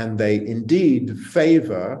 and they indeed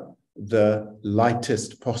favor the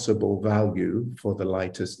lightest possible value for the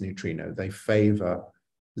lightest neutrino. They favor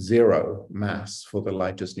 0 mass for the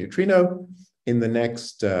lightest neutrino. In the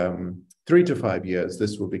next 3 to 5 years,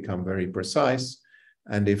 this will become very precise.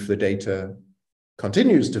 And if the data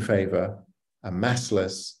continues to favor a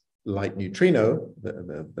massless light neutrino,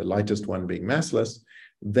 the lightest one being massless,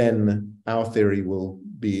 then our theory will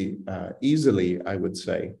be easily, I would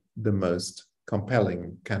say, the most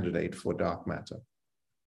compelling candidate for dark matter.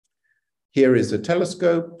 Here is a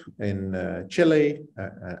telescope in Chile,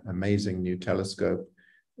 an amazing new telescope.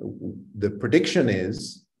 The prediction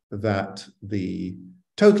is that the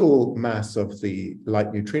total mass of the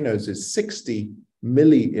light neutrinos is 60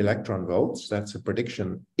 milli-electron volts. That's a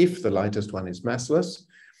prediction if the lightest one is massless.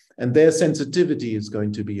 And their sensitivity is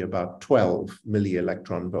going to be about 12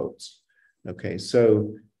 milli-electron volts. Okay,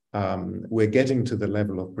 so we're getting to the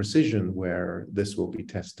level of precision where this will be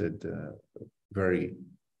tested very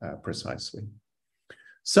precisely.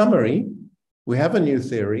 Summary, we have a new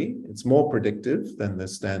theory. It's more predictive than the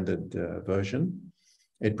standard version.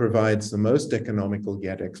 It provides the most economical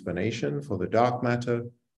yet explanation for the dark matter,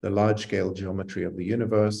 the large-scale geometry of the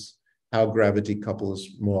universe, how gravity couples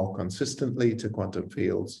more consistently to quantum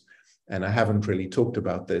fields. And I haven't really talked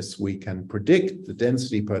about this. We can predict the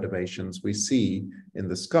density perturbations we see in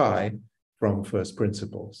the sky from first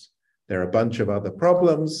principles. There are a bunch of other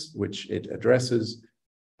problems which it addresses.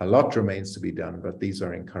 A lot remains to be done, but these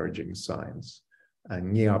are encouraging signs.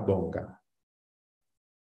 Ngiyabonga.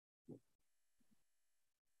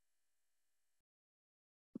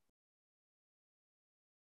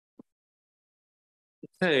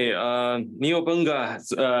 Hey, Neil Bunga,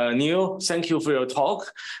 Neil, thank you for your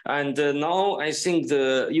talk. And now I think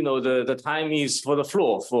the time is for the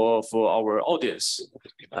floor for our audience.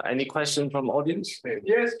 Any question from audience?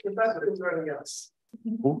 Yes, Professor is joining us.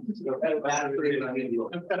 Well,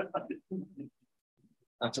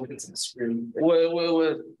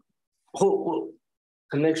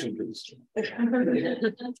 connection, please.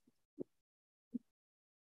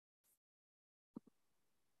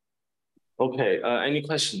 Okay, any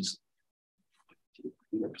questions?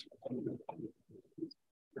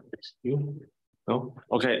 You? No?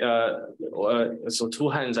 Okay, so two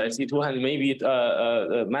hands, I see two hands, maybe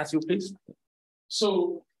Matthew, please.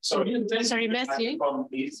 Sorry, Matthew.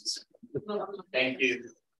 Thank you.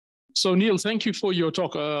 So Neil, thank you for your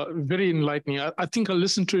talk. Very enlightening. I think I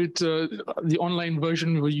listened to it, the online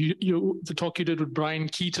version where the talk you did with Brian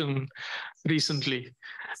Keaton recently,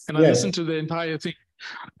 and I listened to the entire thing.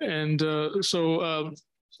 And so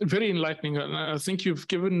very enlightening. And I think you've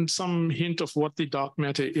given some hint of what the dark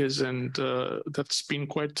matter is, and that's been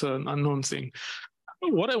quite an unknown thing.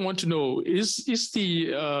 What I want to know is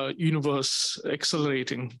the universe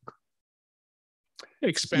accelerating?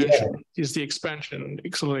 Expansion. Yeah. Is the expansion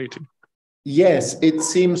accelerating? Yes, it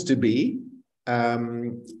seems to be.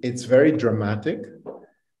 It's very dramatic.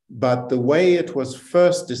 But the way it was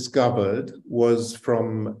first discovered was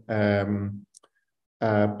from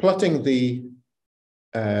plotting the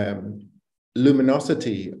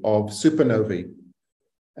luminosity of supernovae.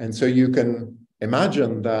 And so you can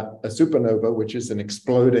imagine that a supernova, which is an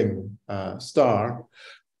exploding star,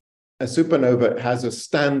 a supernova has a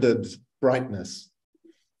standard brightness.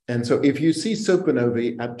 And so if you see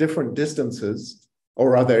supernovae at different distances, or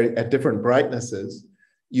rather at different brightnesses,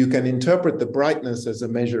 you can interpret the brightness as a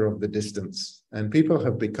measure of the distance. And people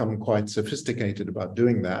have become quite sophisticated about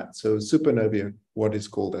doing that. So supernovae are what is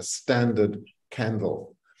called a standard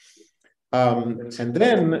candle. And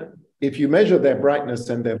then if you measure their brightness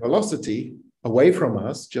and their velocity away from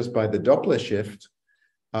us just by the Doppler shift,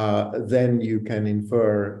 then you can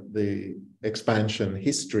infer the expansion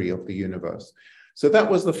history of the universe. So that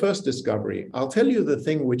was the first discovery. I'll tell you the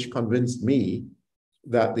thing which convinced me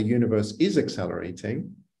that the universe is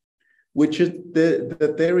accelerating, which is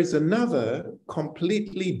that there is another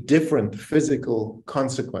completely different physical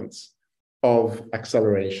consequence of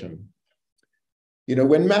acceleration. You know,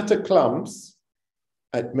 when matter clumps,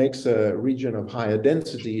 it makes a region of higher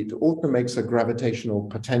density. It also makes a gravitational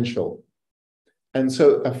potential. And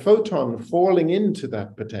so a photon falling into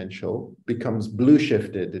that potential becomes blue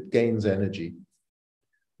shifted. It gains energy.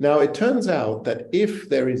 Now, it turns out that if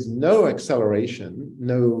there is no acceleration,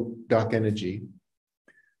 no dark energy,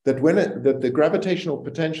 that the gravitational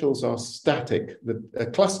potentials are static, that a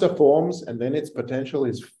cluster forms and then its potential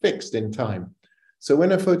is fixed in time. So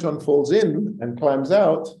when a photon falls in and climbs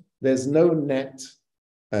out, there's no net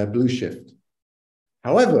blue shift.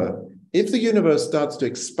 However, if the universe starts to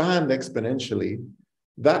expand exponentially,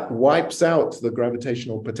 that wipes out the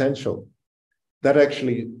gravitational potential. That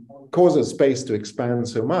actually causes space to expand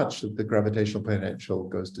so much that the gravitational potential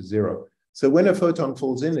goes to zero. So when a photon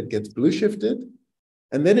falls in, it gets blue shifted,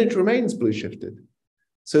 and then it remains blue shifted.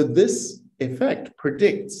 So this effect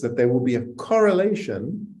predicts that there will be a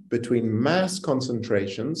correlation between mass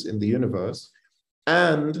concentrations in the universe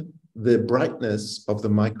and the brightness of the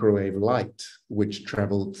microwave light which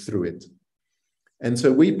traveled through it. And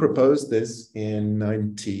so we proposed this in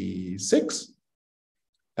 96.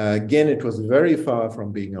 Again, it was very far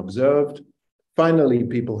from being observed. Finally,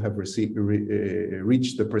 people have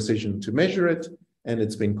reached the precision to measure it, and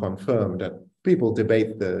it's been confirmed that people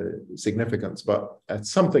debate the significance, but at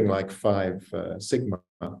something like 5 sigma,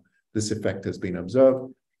 this effect has been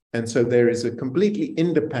observed. And so there is a completely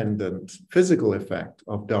independent physical effect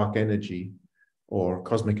of dark energy or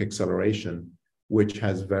cosmic acceleration, which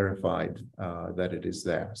has verified that it is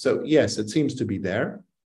there. So yes, it seems to be there.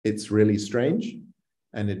 It's really strange.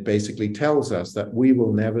 And it basically tells us that we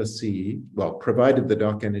will never see, well, provided the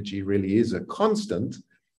dark energy really is a constant,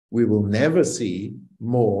 we will never see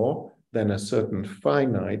more than a certain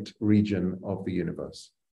finite region of the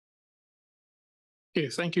universe. Okay,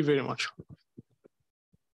 thank you very much.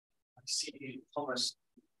 I see Thomas.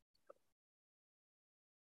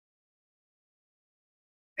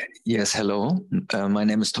 Yes, hello. My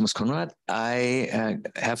name is Thomas Conrad. I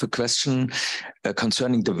have a question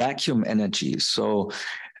concerning the vacuum energy. So,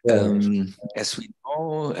 as we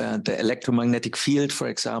know, the electromagnetic field, for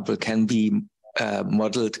example, can be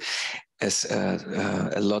modeled as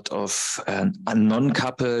a lot of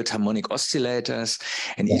non-coupled harmonic oscillators,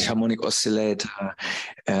 and each harmonic oscillator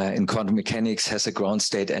in quantum mechanics has a ground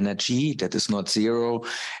state energy that is not zero.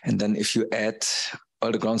 And then if you add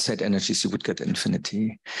all the ground state energies, you would get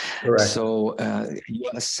infinity. Correct. So you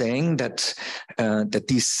are saying that that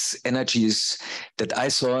these energies that I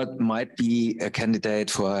thought might be a candidate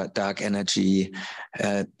for dark energy,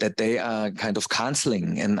 that they are kind of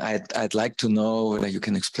canceling. And I'd like to know whether you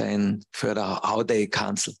can explain further how they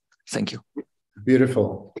cancel. Thank you.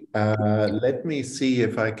 Beautiful. Let me see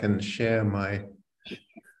if I can share my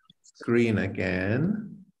screen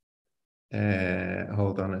again.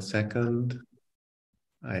 Hold on a second.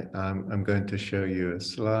 I'm going to show you a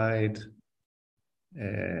slide.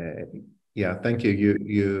 Yeah, thank you.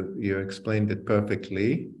 You explained it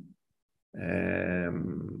perfectly. The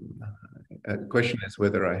question is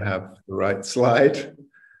whether I have the right slide.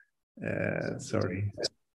 Sorry,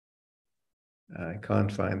 I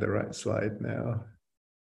can't find the right slide now.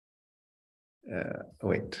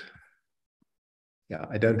 Wait. Yeah,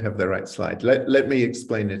 I don't have the right slide. Let me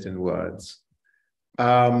explain it in words.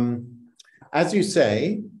 As you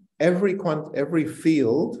say, every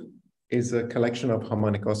field is a collection of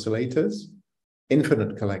harmonic oscillators,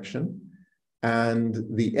 infinite collection, and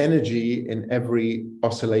the energy in every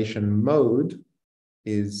oscillation mode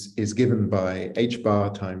is given by h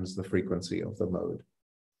bar times the frequency of the mode.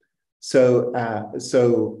 So,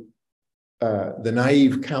 the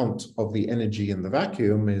naive count of the energy in the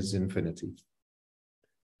vacuum is infinity.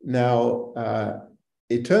 Now,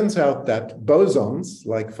 it turns out that bosons,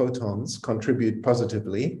 like photons, contribute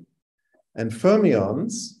positively, and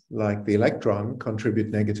fermions, like the electron, contribute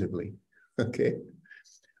negatively, okay?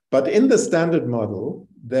 But in the standard model,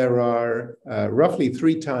 there are roughly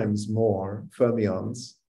 3 times more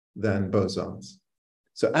fermions than bosons.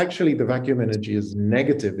 So actually, the vacuum energy is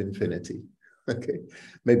negative infinity, okay?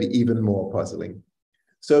 Maybe even more puzzling.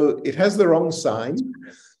 So it has the wrong sign,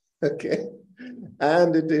 okay?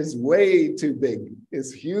 And it is way too big.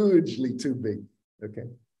 It's hugely too big, okay?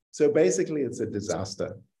 So basically, it's a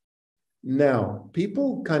disaster. Now,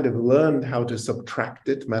 people kind of learned how to subtract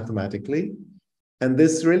it mathematically, and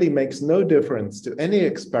this really makes no difference to any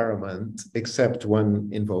experiment except one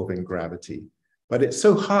involving gravity. But it's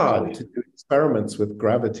so hard to do experiments with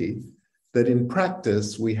gravity that in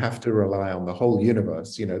practice, we have to rely on the whole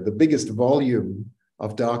universe. You know, the biggest volume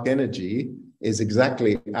of dark energy is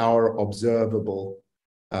exactly our observable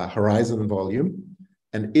horizon volume,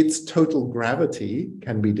 and its total gravity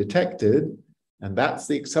can be detected, and that's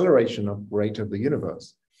the acceleration rate of the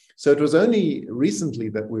universe. So it was only recently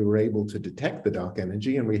that we were able to detect the dark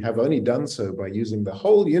energy, and we have only done so by using the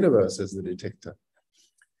whole universe as the detector.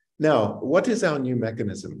 Now, what is our new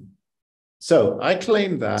mechanism? So I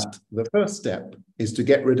claim that the first step is to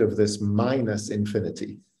get rid of this minus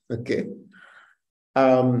infinity, okay?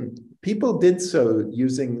 People did so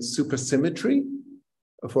using supersymmetry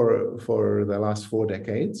for the last 4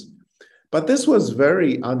 decades, but this was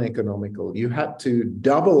very uneconomical. You had to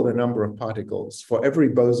double the number of particles. For every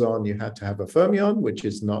boson, you had to have a fermion, which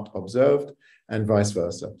is not observed, and vice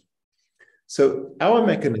versa. So our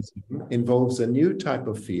mechanism involves a new type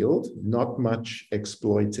of field, not much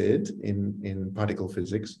exploited in particle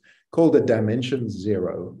physics, called a dimension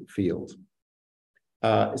 0 field.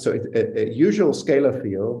 So a usual scalar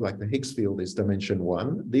field, like the Higgs field, is dimension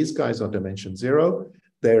 1. These guys are dimension 0.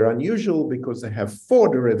 They're unusual because they have 4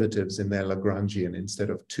 derivatives in their Lagrangian instead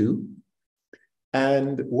of 2.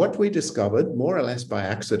 And what we discovered, more or less by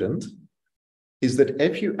accident, is that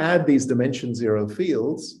if you add these dimension 0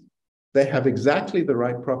 fields, they have exactly the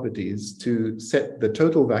right properties to set the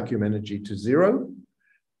total vacuum energy to 0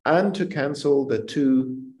 and to cancel the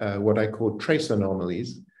 2, what I call trace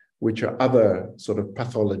anomalies, which are other sort of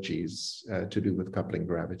pathologies to do with coupling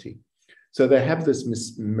gravity. So they have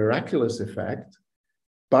this miraculous effect.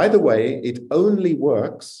 By the way, it only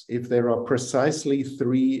works if there are precisely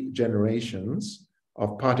 3 generations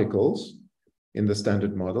of particles in the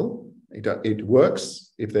standard model. It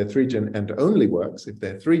works if there are 3 and only works if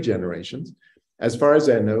there are 3 generations. As far as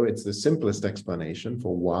I know, it's the simplest explanation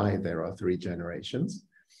for why there are 3 generations.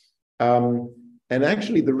 And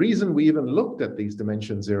actually, the reason we even looked at these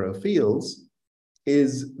dimension 0 fields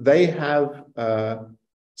is they have a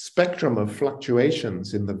spectrum of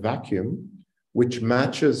fluctuations in the vacuum, which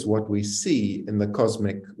matches what we see in the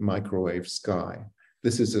cosmic microwave sky.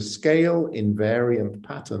 This is a scale invariant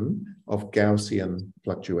pattern of Gaussian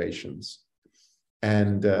fluctuations.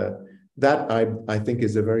 And that, I think,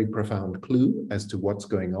 is a very profound clue as to what's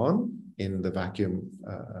going on in the vacuum.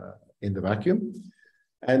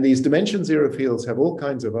 And these dimension 0 fields have all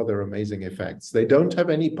kinds of other amazing effects. They don't have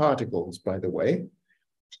any particles, by the way.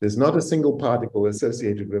 There's not a single particle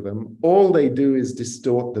associated with them. All they do is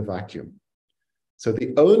distort the vacuum. So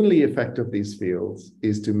the only effect of these fields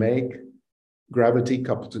is to make gravity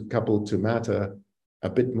coupled to matter a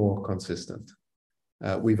bit more consistent.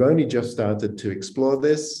 We've only just started to explore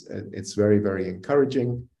this. It's very, very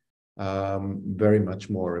encouraging. Very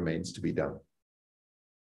much more remains to be done.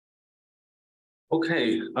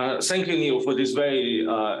 Okay, thank you, Neil, for this very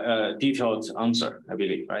detailed answer, I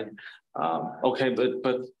believe, right? Okay,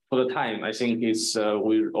 but for the time, I think it's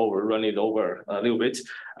we run it over a little bit.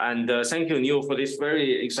 And thank you, Neil, for this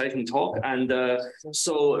very exciting talk. And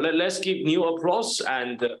so let's give Neil applause.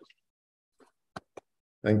 And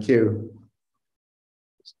thank you.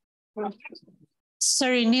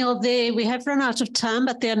 Sorry, Neil, we have run out of time,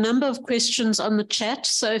 but there are a number of questions on the chat.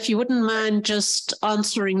 So if you wouldn't mind just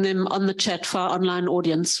answering them on the chat for our online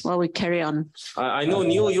audience while we carry on. I know,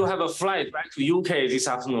 Neil, you have a flight back to UK this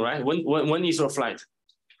afternoon, right? When is your flight?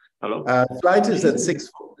 Hello? Flight is at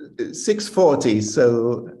 6:40,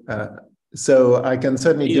 so I can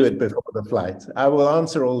certainly do it before the flight. I will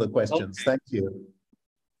answer all the questions. Okay. Thank you.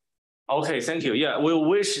 Okay, thank you. Yeah, we'll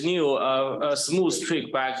wish Neil a smooth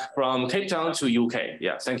trip back from Cape Town to UK.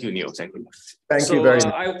 Yeah, thank you, Neil. Thank you. Thank you very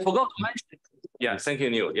much. I forgot to mention. Yeah, thank you,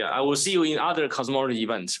 Neil. Yeah, I will see you in other cosmology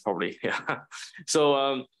events probably. Yeah.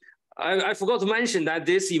 So I forgot to mention that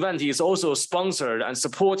this event is also sponsored and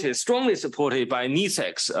strongly supported by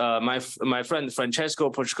NICEX, my friend Francesco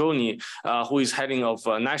Porciconi, who is heading of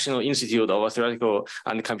National Institute of Theoretical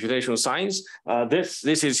and Computational Science.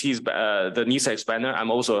 This is his the NICEX banner. I'm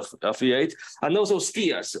also affiliate, and also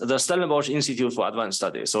STIAS, the Stellenbosch Institute for Advanced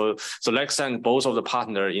Studies. So let's thank both of the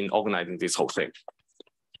partners in organizing this whole thing.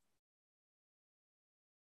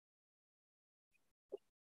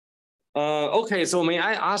 Okay, so may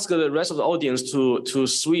I ask the rest of the audience to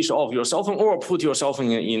switch off your cell phone or put your cell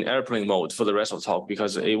phone in airplane mode for the rest of the talk,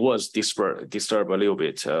 because it was disturbed a little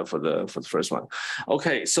bit for the first one.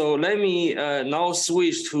 Okay, so let me now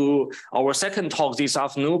switch to our second talk this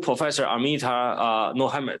afternoon, Professor Armita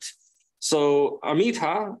Nourmohammad. So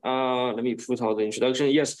Armita, let me put out the introduction.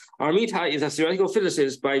 Yes, Armita is a theoretical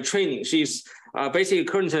physicist by training. She's basically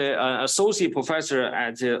currently an associate professor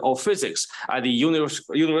of physics at the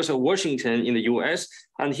University of Washington in the US.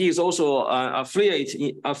 And he is also an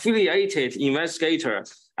affiliated investigator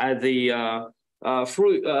at the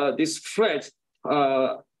Fred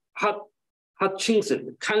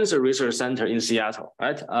Hutchinson Cancer Research Center in Seattle,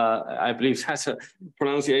 right? I believe that's a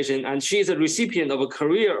pronunciation. And she's a recipient of a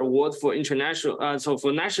career award for international,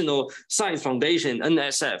 for National Science Foundation,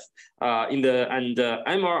 NSF, and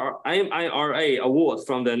MIRA award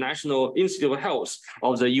from the National Institute of Health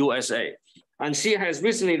of the USA. And she has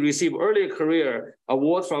recently received early career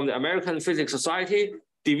award from the American Physics Society,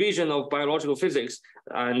 Division of Biological Physics,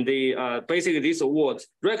 and basically this award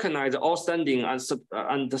recognizes outstanding and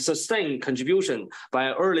sustained contribution by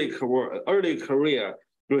an early career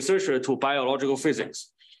researcher to biological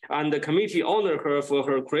physics. And the committee honored her for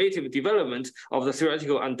her creative development of the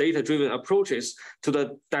theoretical and data-driven approaches to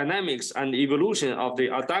the dynamics and evolution of the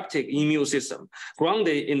adaptive immune system,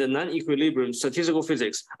 grounded in the non-equilibrium statistical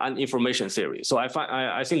physics and information theory. So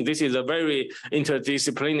I think this is a very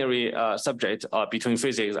interdisciplinary subject between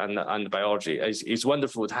physics and biology. It's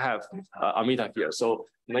wonderful to have Armita here. So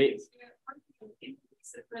may.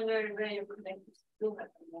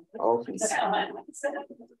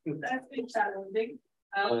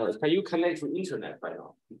 Okay. Can you connect to internet by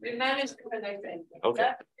now? We managed to connect.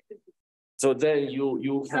 Okay. So then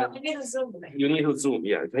you can. So I need a Zoom. You need to Zoom.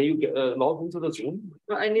 Yeah. Can you log into the Zoom?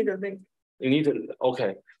 No, I need a link. You need to.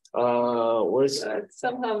 Okay. Where's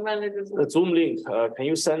somehow manage the Zoom link? Can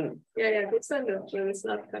you send? Yeah. They send it, but it's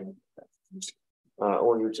not coming.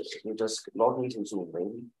 Or you just log into Zoom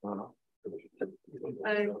maybe.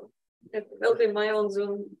 It will be my own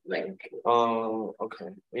Zoom link. Okay.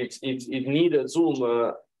 It need a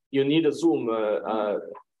Zoom. You need a Zoom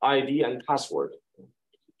ID and password.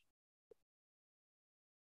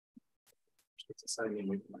 Just sign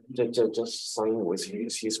in with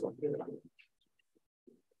his one.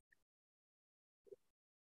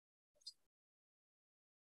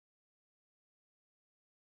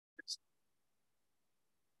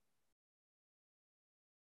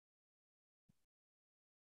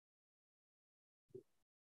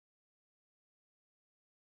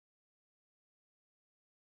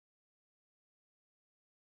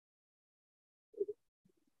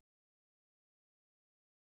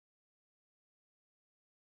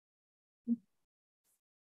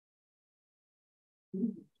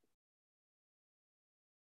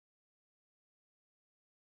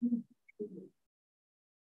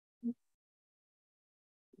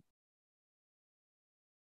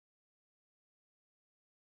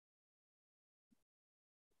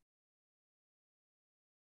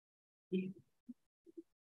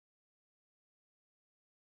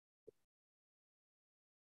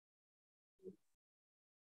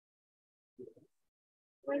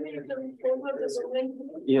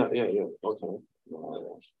 Yeah. Okay.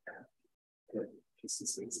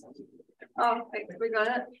 Oh, thanks. We got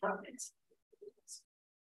it. Okay.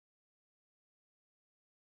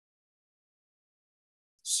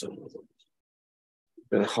 So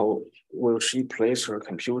then how will she place her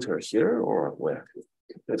computer here or where?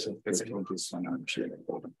 But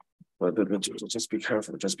just be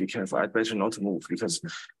careful. Just be careful. I'd better not move because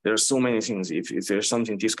there are so many things. If there's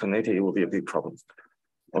something disconnected, it will be a big problem.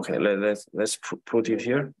 Okay, let's put it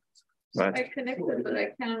here. Right. I connected, but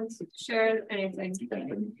I can't share anything.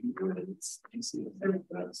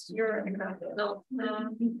 You're no.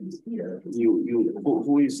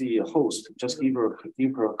 Who is the host? Just give her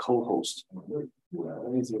a co-host.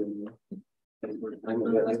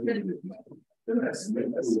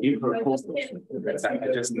 Give her host. I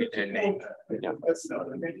just need her name. Yeah.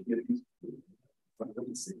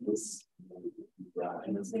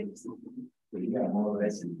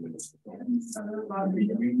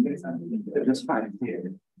 Just fine. Yeah.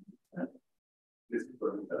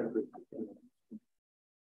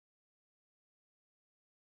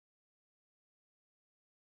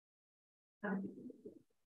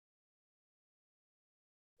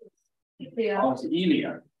 Oh, it's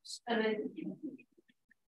Elia.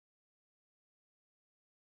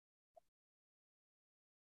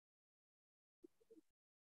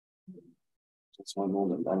 Just one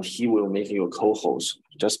moment, and he will make you a co-host.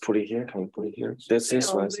 Just put it here. Can you put it here?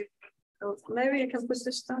 This one. Maybe you can put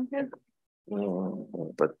this down here.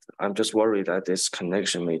 But I'm just worried that this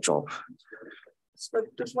connection may drop. But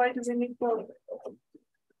why do we need both?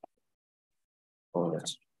 Oh,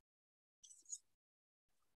 yes.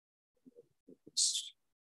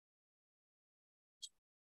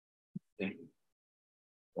 Okay.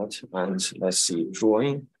 And let's see,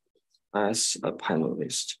 join as a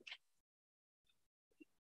panelist.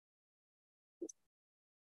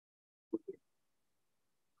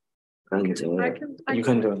 And you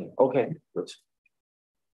can do it. Okay, good.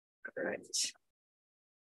 All right.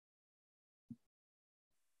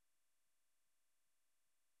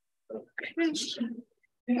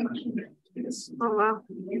 Oh wow.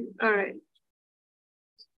 All right.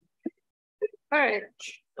 All right.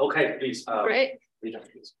 Okay, please. Great.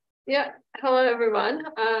 Please. Yeah. Hello, everyone.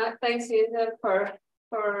 Thanks, Ethan, for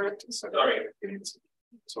Sorry.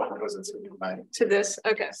 So I wasn't to this.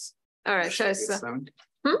 Okay. All right. So it's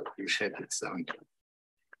you shared the sound.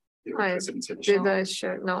 did I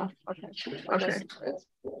share? No. Okay. Okay.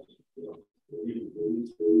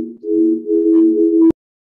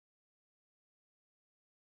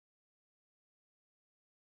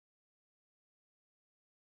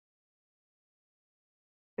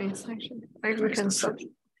 Thanks, actually. Maybe we can stop.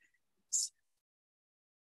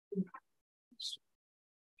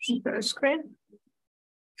 Share screen.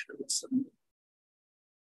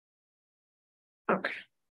 Okay.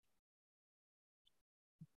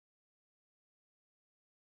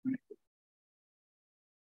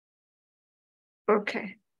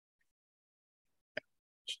 Okay.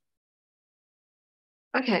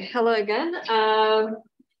 Okay, hello again.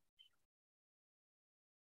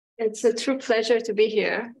 It's a true pleasure to be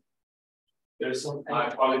here. There's some, my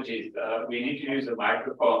apologies. We need to use the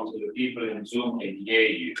microphone so the people in Zoom can hear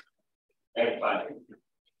you. Everybody.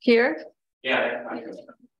 Here? Yeah.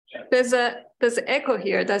 There's an echo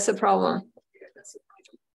here. That's a problem.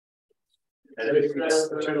 I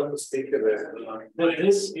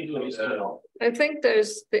think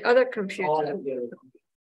there's the other computer.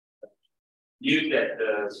 Mute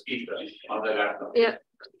that speaker on the laptop. Yeah.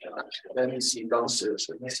 Let me see downstairs.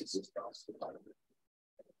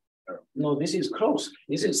 No, this is closed.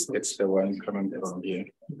 It's the one coming from here.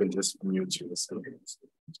 You can just mute your screen.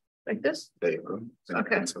 Like this? There you go.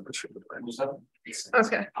 Okay.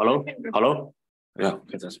 Okay. Hello? Hello? Yeah.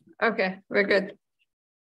 Okay, we're good.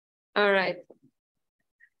 All right.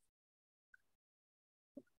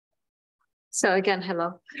 So again,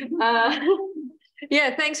 hello.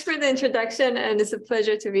 Yeah, thanks for the introduction, and it's a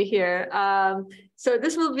pleasure to be here. So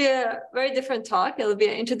this will be a very different talk. It'll be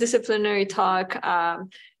an interdisciplinary talk.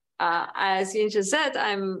 As you just said,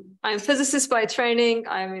 I'm a physicist by training.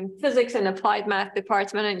 I'm in physics and applied math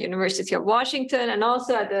department at University of Washington, and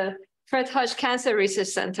also at the Fred Hutch Cancer Research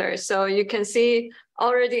Center. So you can see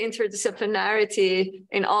already interdisciplinarity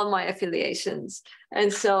in all my affiliations.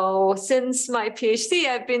 And so since my PhD,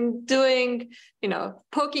 I've been doing,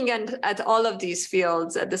 poking at all of these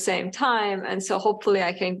fields at the same time. And so hopefully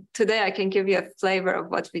today I can give you a flavor of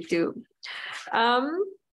what we do.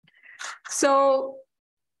 So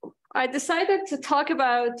I decided to talk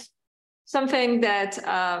about something that,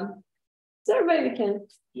 so everybody can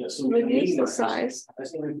reduce the size. I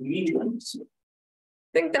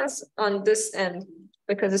think that's on this end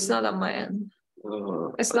because it's not on my end.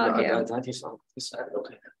 It's not here. That is on this side.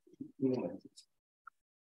 Okay.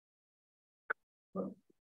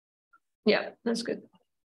 Yeah, that's good.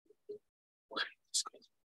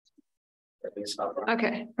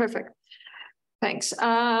 Okay, perfect. Thanks.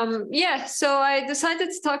 Yeah, so I decided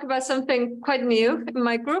to talk about something quite new in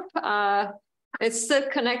my group. It still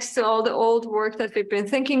connects to all the old work that we've been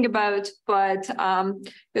thinking about, but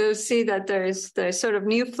you'll see that there's sort of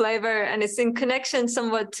new flavor, and it's in connection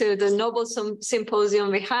somewhat to the Nobel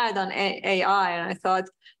symposium we had on AI, and I thought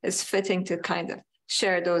it's fitting to kind of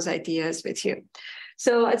share those ideas with you.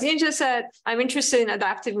 So as Yinja said, I'm interested in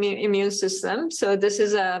adaptive immune system. So this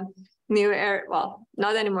is a new area, well,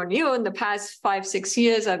 not anymore new. In the past 5-6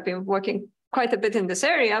 years, I've been working quite a bit in this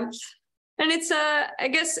area. And it's, I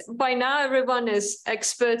guess by now everyone is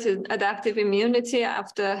expert in adaptive immunity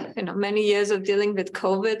after many years of dealing with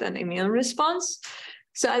COVID and immune response.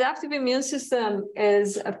 So adaptive immune system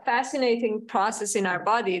is a fascinating process in our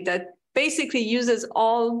body that basically uses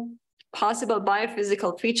all possible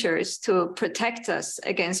biophysical features to protect us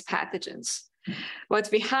against pathogens. What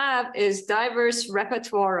we have is diverse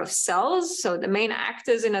repertoire of cells. So the main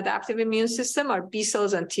actors in adaptive immune system are B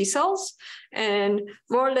cells and T cells. And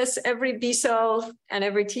more or less every B cell and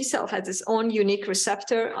every T cell has its own unique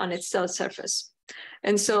receptor on its cell surface.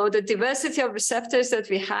 And so the diversity of receptors that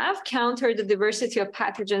we have counter the diversity of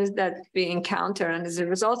pathogens that we encounter. And as a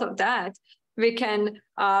result of that, we can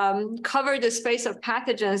cover the space of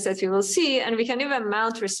pathogens that we will see, and we can even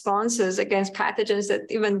mount responses against pathogens that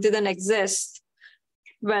even didn't exist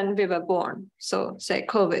when we were born. So say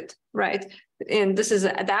COVID, right? And this is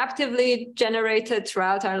adaptively generated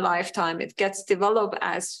throughout our lifetime. It gets developed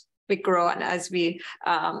as we grow and as we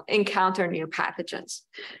encounter new pathogens.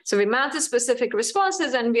 So we mount the specific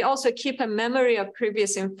responses, and we also keep a memory of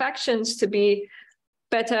previous infections to be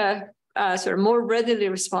better, sort of more readily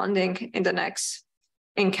responding in the next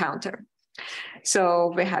encounter.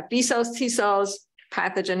 So we have B cells, T cells,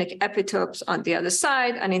 pathogenic epitopes on the other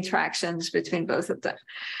side, and interactions between both of them.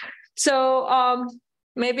 So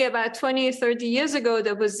maybe about 20, 30 years ago,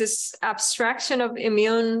 there was this abstraction of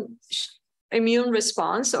immune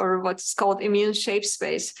response, or what's called immune shape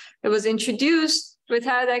space. It was introduced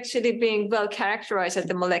without actually being well characterized at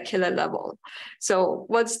the molecular level. So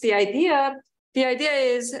what's the idea? The idea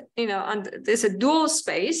is, there's a dual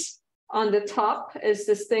space. On the top is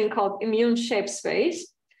this thing called immune shape space.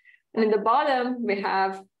 And in the bottom, we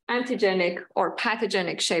have antigenic or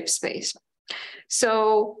pathogenic shape space.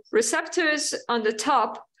 So receptors on the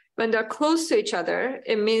top, when they're close to each other,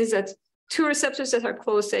 it means that two receptors that are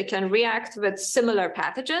close, they can react with similar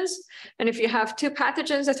pathogens. And if you have two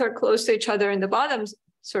pathogens that are close to each other in the bottom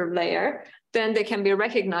sort of layer, then they can be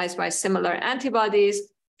recognized by similar antibodies,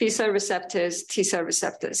 B cell receptors, T cell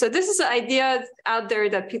receptors. So this is an idea out there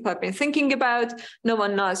that people have been thinking about. No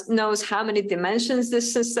one knows how many dimensions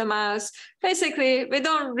this system has. Basically, we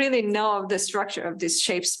don't really know the structure of this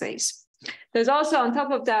shape space. There's also, on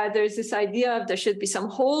top of that, there's this idea of there should be some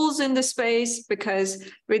holes in the space because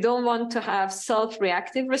we don't want to have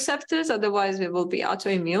self-reactive receptors, otherwise we will be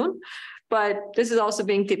autoimmune. But this is also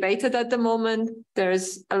being debated at the moment.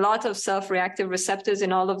 There's a lot of self-reactive receptors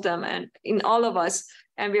in all of them and in all of us,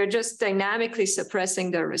 and we're just dynamically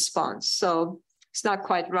suppressing their response. So it's not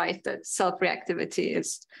quite right that self-reactivity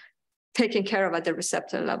is taken care of at the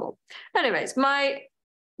receptor level. Anyways, my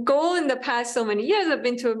goal in the past so many years have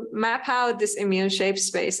been to map out this immune shape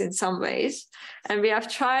space in some ways. And we have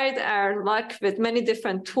tried our luck with many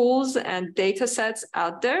different tools and data sets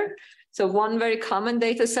out there. So one very common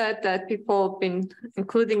data set that people have been,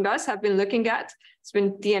 including us, have been looking at, it's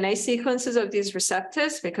been DNA sequences of these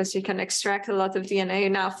receptors, because you can extract a lot of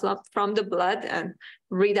DNA now from the blood and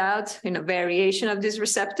read out, variation of these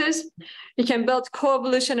receptors. You can build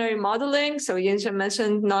co-evolutionary modeling. So you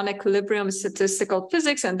mentioned non-equilibrium statistical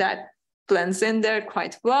physics, and that blends in there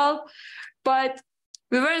quite well. But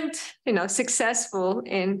we weren't, successful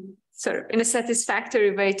in a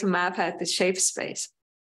satisfactory way to map out the shape space.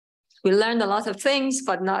 We learned a lot of things,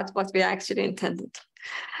 but not what we actually intended.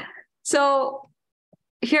 So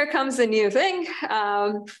here comes the new thing.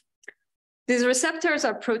 These receptors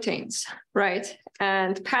are proteins, right?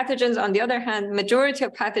 And pathogens, on the other hand, majority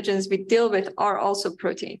of pathogens we deal with are also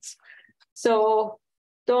proteins. So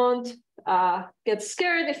don't get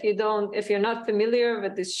scared if you're not familiar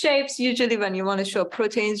with these shapes. Usually when you want to show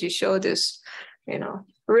proteins, you show this,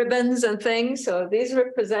 ribbons and things. So these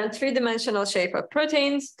represent three-dimensional shape of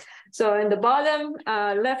proteins. So in the bottom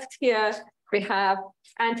left here, we have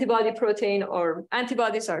antibody protein, or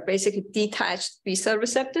antibodies are basically detached B-cell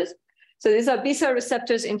receptors. So these are B-cell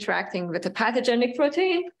receptors interacting with a pathogenic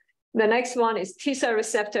protein. The next one is T-cell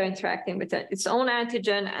receptor interacting with its own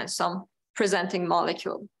antigen and some presenting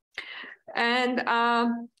molecule. And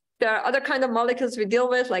there are other kind of molecules we deal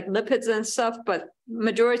with, like lipids and stuff, but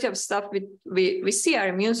majority of stuff we see our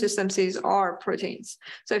immune system sees are proteins.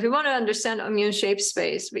 So if you want to understand immune shape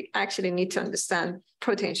space, we actually need to understand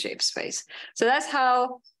protein shape space. So that's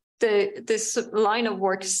how this line of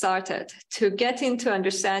work started, to get into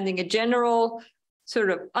understanding a general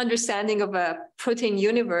sort of understanding of a protein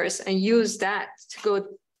universe and use that to go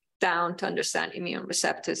down to understand immune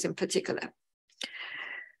receptors in particular.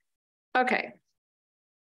 Okay.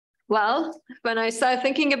 Well, when I started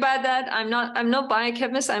thinking about that, I'm not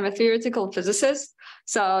biochemist, I'm a theoretical physicist.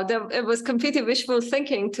 So it was completely wishful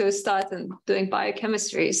thinking to start doing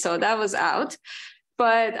biochemistry. So that was out.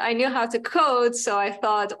 But I knew how to code, so I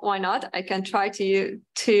thought, why not? I can try to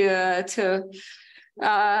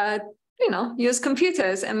use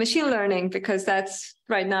computers and machine learning, because that's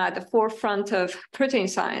right now at the forefront of protein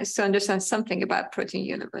science, to understand something about protein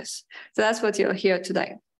universe. So that's what you'll hear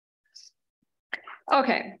today.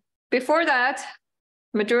 Okay, before that,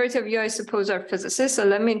 majority of you, I suppose, are physicists. So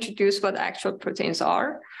let me introduce what actual proteins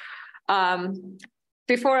are.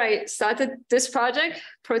 Before I started this project,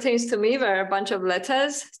 proteins to me were a bunch of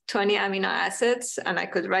letters, 20 amino acids, and I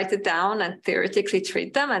could write it down and theoretically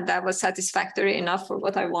treat them, and that was satisfactory enough for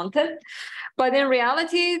what I wanted. But in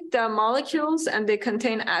reality, they're molecules and they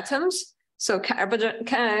contain atoms. So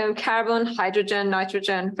carbon, hydrogen,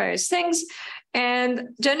 nitrogen, various things. And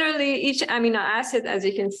generally, each amino acid, as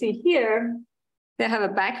you can see here, they have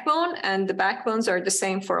a backbone, and the backbones are the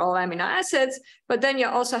same for all amino acids, but then you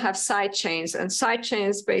also have side chains, and side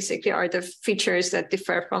chains basically are the features that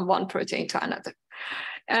differ from one protein to another.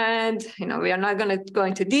 And we are not going to go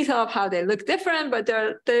into detail of how they look different, but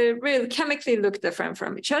they really chemically look different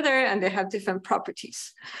from each other, and they have different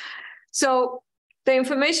properties. So the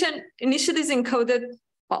information initially is encoded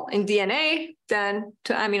in DNA, then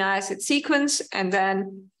to amino acid sequence, and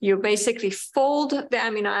then you basically fold the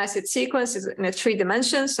amino acid sequence in a 3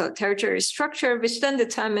 dimensions, so tertiary structure, which then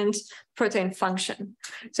determines protein function.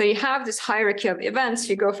 So you have this hierarchy of events.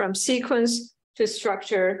 You go from sequence to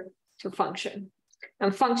structure to function.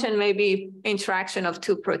 And function may be interaction of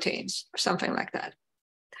 2 proteins or something like that.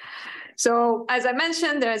 So as I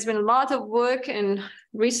mentioned, there has been a lot of work in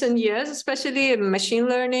recent years, especially in machine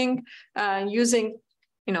learning, using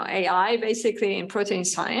AI basically in protein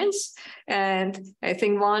science. And I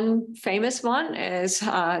think one famous one is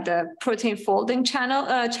the protein folding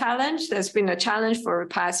challenge. There's been a challenge for the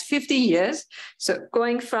past 50 years. So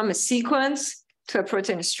going from a sequence to a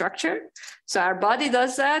protein structure. So our body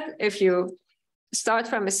does that. If you start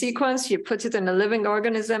from a sequence, you put it in a living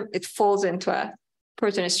organism, it folds into a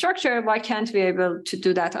protein structure. Why can't we be able to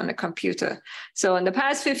do that on a computer? So in the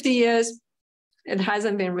past 50 years, it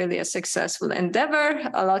hasn't been really a successful endeavor.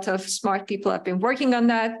 A lot of smart people have been working on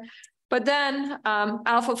that. But then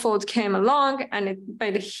AlphaFold came along, and it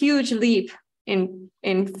made a huge leap in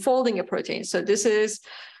folding a protein. So this is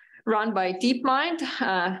run by DeepMind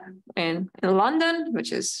in London,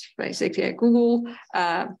 which is basically a Google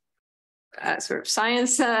sort of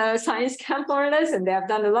science camp, more or less. And they have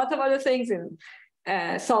done a lot of other things in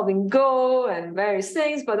solving Go and various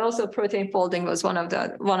things, but also protein folding was one of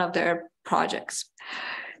their projects.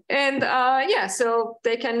 And so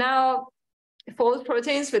they can now fold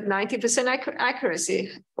proteins with 90%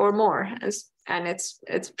 accuracy or more. And And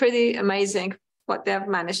it's pretty amazing what they have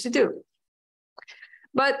managed to do.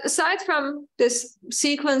 But aside from this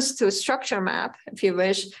sequence to structure map, if you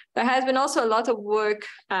wish, there has been also a lot of work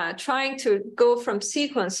trying to go from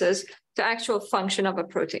sequences to actual function of a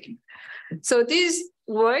protein. So these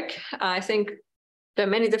work, I think there are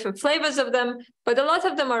many different flavors of them, but a lot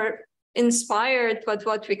of them are inspired by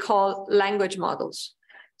what we call language models.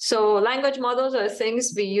 So language models are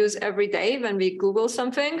things we use every day when we Google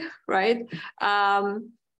something, right?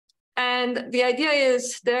 And the idea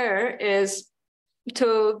is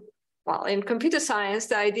well, in computer science,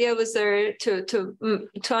 the idea was there to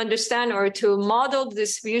understand or to model the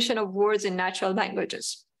distribution of words in natural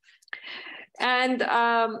languages. And,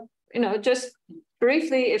 just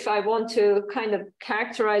briefly, if I want to kind of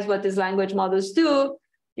characterize what these language models do,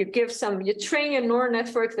 you train your neural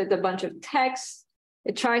network with a bunch of text.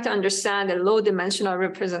 You try to understand a low-dimensional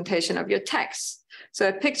representation of your text. So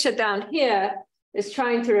a picture down here is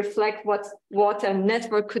trying to reflect what a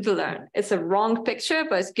network could learn. It's a wrong picture,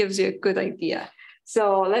 but it gives you a good idea.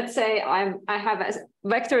 So let's say I have a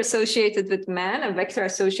vector associated with man and vector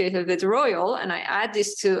associated with royal, and I add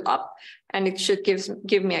these two up, and it should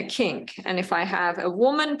give me a king. And if I have a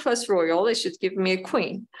woman plus royal, it should give me a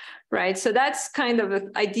queen, right? So that's kind of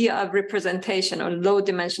an idea of representation or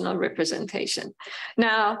low-dimensional representation.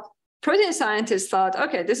 Now, protein scientists thought,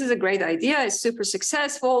 okay, this is a great idea. It's super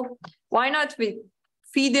successful. Why not we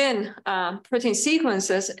feed in protein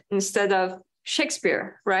sequences instead of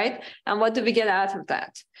Shakespeare, right? And what do we get out of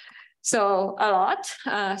that? So a lot.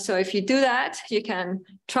 So if you do that, you can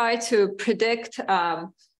try to predict,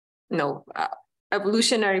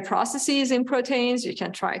 evolutionary processes in proteins. You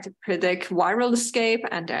can try to predict viral escape,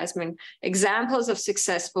 and there has been examples of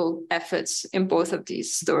successful efforts in both of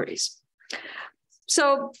these stories.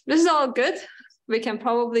 So this is all good. We can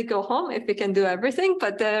probably go home if we can do everything,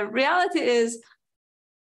 but the reality is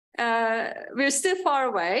we're still far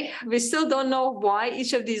away. We still don't know why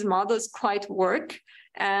each of these models quite work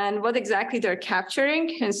and what exactly they're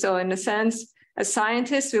capturing. And so in a sense, as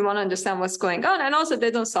scientists, we want to understand what's going on, and also they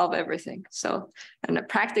don't solve everything. So in a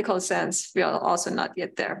practical sense, we are also not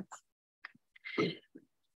yet there.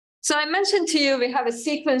 So I mentioned to you, we have a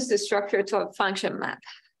sequence to structure to a function map,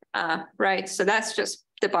 right? So that's just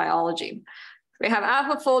the biology. We have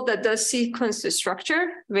AlphaFold that does sequence to structure.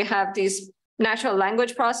 We have these natural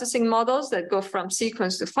language processing models that go from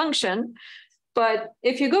sequence to function. But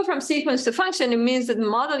if you go from sequence to function, it means that the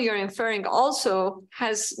model you're inferring also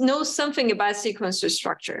knows something about sequence to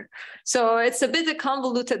structure. So it's a bit a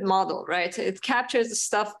convoluted model, right? It captures the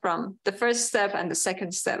stuff from the first step and the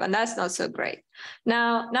second step, and that's not so great.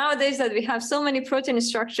 Now, nowadays that we have so many protein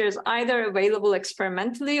structures either available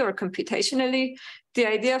experimentally or computationally, the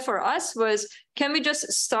idea for us was, can we just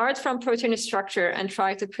start from protein structure and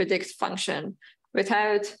try to predict function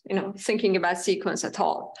without, thinking about sequence at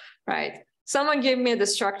all, right? Someone gave me the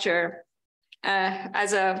structure.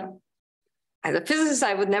 As a physicist,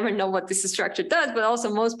 I would never know what this structure does, but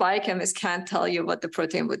also most biochemists can't tell you what the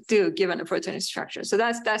protein would do given a protein structure. So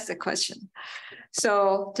that's the question.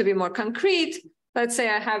 So to be more concrete, let's say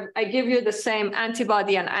I give you the same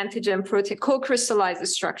antibody and antigen protein co-crystallized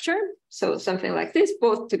structure. So something like this,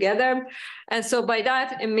 both together. And so by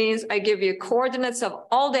that, it means I give you coordinates of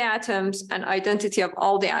all the atoms and identity of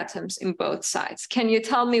all the atoms in both sides. Can you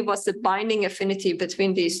tell me what's the binding affinity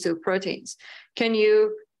between these two proteins? Can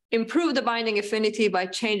you improve the binding affinity by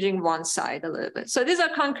changing one side a little bit? So these are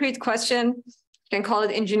concrete questions. You can call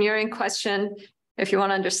it engineering question. If you want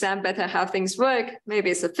to understand better how things work,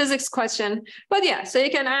 maybe it's a physics question. But yeah, so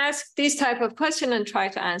you can ask these type of questions and try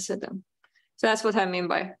to answer them. So that's what I mean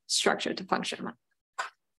by structure to function map.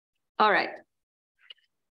 All right.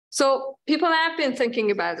 So people have been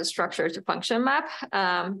thinking about the structure to function map.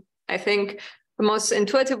 I think the most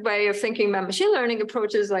intuitive way of thinking about machine learning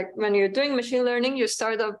approaches, like when you're doing machine learning, you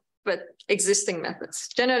start off with existing methods.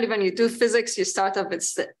 Generally, when you do physics, you start off with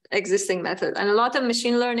existing method. And a lot of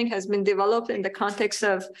machine learning has been developed in the context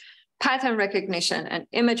of pattern recognition and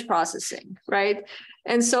image processing, right?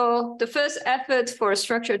 And so the first effort for a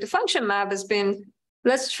structure to function map has been,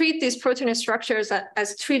 let's treat these protein structures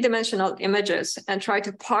as three-dimensional images and try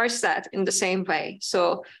to parse that in the same way.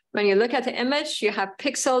 So when you look at the image, you have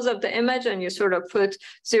pixels of the image and you sort of put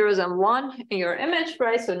zeros and one in your image,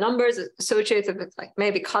 right? So numbers associated with like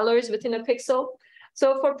maybe colors within a pixel.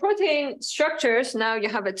 So for protein structures, now you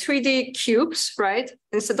have a 3D cubes, right?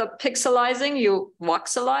 Instead of pixelizing, you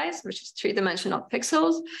voxelize, which is three-dimensional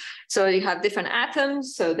pixels. So you have different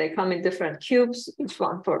atoms. So they come in different cubes, each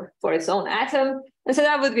one for its own atom. And so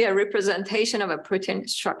that would be a representation of a protein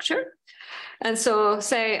structure. And so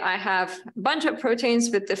say I have a bunch of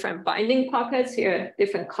proteins with different binding pockets here,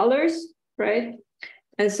 different colors, right?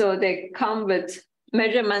 And so they come with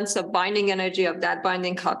measurements of binding energy of that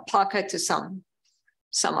binding pocket to some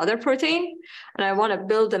other protein. And I want to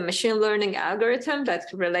build a machine learning algorithm that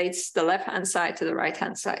relates the left-hand side to the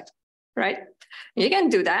right-hand side, right? You can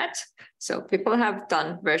do that. So people have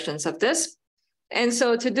done versions of this. And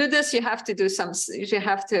so to do this, you have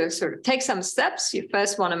to sort of take some steps. You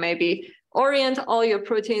first want to maybe orient all your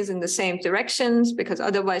proteins in the same directions, because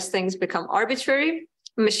otherwise things become arbitrary.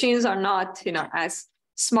 Machines are not, as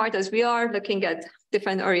smart as we are, looking at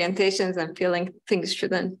different orientations and feeling things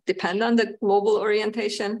shouldn't depend on the global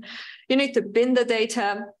orientation. You need to bin the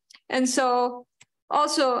data. And so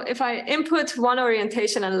also, if I input one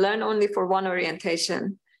orientation and learn only for one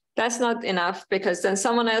orientation, that's not enough, because then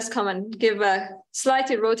someone else come and give a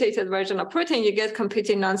slightly rotated version of protein, you get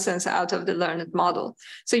competing nonsense out of the learned model.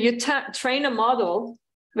 So you train a model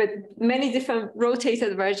with many different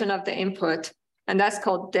rotated versions of the input, and that's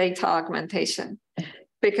called data augmentation.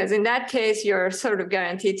 Because in that case, you're sort of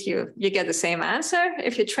guaranteed you get the same answer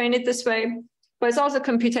if you train it this way. But it's also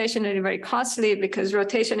computationally very costly, because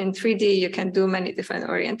rotation in 3D, you can do many different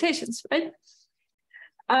orientations, right?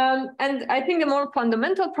 And I think the more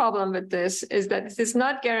fundamental problem with this is that it is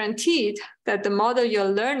not guaranteed that the model you're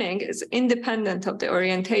learning is independent of the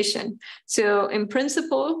orientation. So in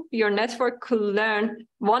principle, your network could learn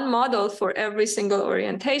one model for every single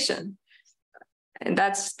orientation. And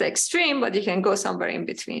that's the extreme, but you can go somewhere in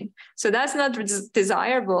between. So that's not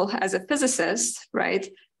desirable as a physicist, right?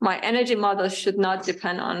 My energy model should not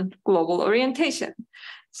depend on global orientation.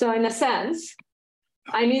 So in a sense,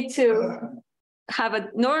 I need to have a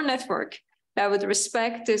neural network that would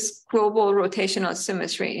respect this global rotational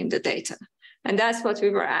symmetry in the data. And that's what we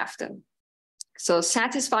were after. So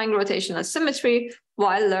satisfying rotational symmetry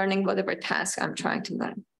while learning whatever task I'm trying to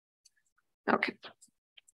learn. Okay.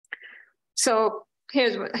 So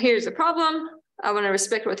here's the problem. I want to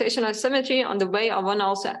respect rotational symmetry. On the way, I want to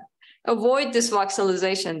also avoid this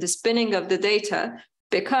voxelization, the spinning of the data,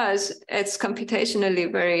 because it's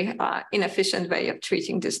computationally very inefficient way of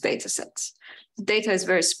treating these data sets. The data is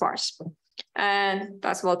very sparse. And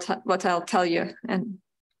that's what I'll tell you in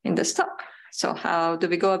this talk. So how do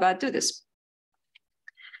we go about do this?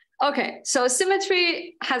 Okay, so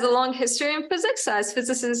symmetry has a long history in physics. As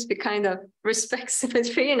physicists, we kind of respect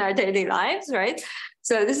symmetry in our daily lives, right?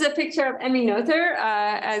 So this is a picture of Emmy Noether.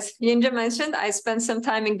 As Yinja mentioned, I spent some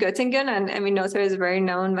time in Göttingen, and Emmy Noether is a very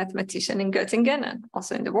known mathematician in Göttingen and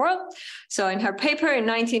also in the world. So in her paper in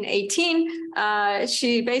 1918,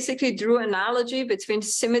 she basically drew an analogy between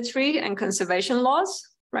symmetry and conservation laws,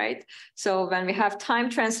 right? So when we have time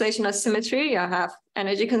translation of symmetry, you have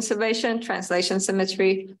energy conservation, translation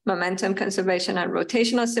symmetry, momentum conservation, and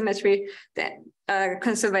rotational symmetry, then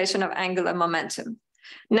conservation of angular momentum.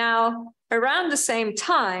 Now, around the same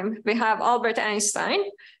time, we have Albert Einstein,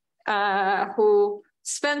 who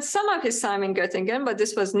spent some of his time in Göttingen, but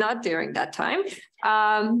this was not during that time,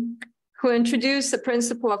 who introduced the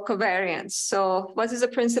principle of covariance. So what is the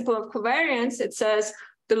principle of covariance? It says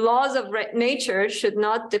the laws of nature should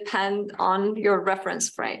not depend on your reference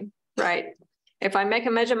frame, right? If I make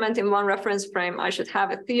a measurement in one reference frame, I should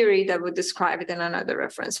have a theory that would describe it in another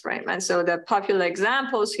reference frame. And so the popular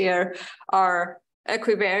examples here are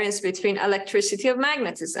equivariance between electricity of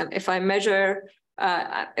magnetism. If I measure,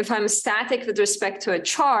 if I'm static with respect to a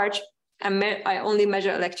charge, I only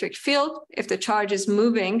measure electric field. If the charge is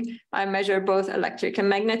moving, I measure both electric and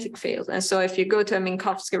magnetic field. And so if you go to a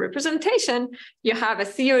Minkowski representation, you have a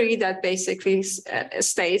theory that basically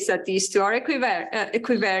states that these two are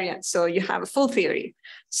equivariant. So you have a full theory.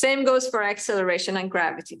 Same goes for acceleration and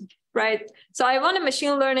gravity, right? So I want a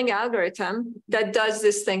machine learning algorithm that does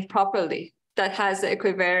this thing properly, that has the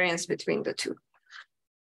equivariance between the two.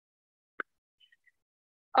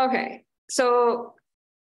 Okay, so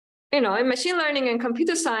in machine learning and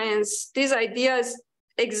computer science, these ideas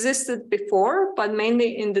existed before, but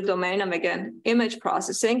mainly in the domain of, again, image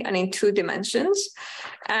processing and in 2 dimensions.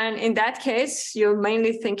 And in that case, you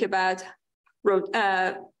mainly think about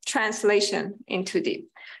translation in 2D.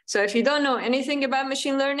 So if you don't know anything about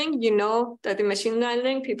machine learning, you know that in machine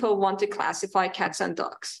learning, people want to classify cats and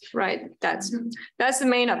dogs, right? That's the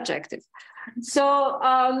main objective. So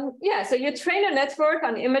so you train a network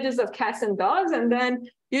on images of cats and dogs, and then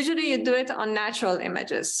usually you do it on natural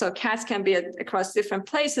images. So cats can be across different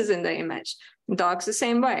places in the image, dogs the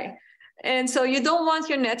same way. And so you don't want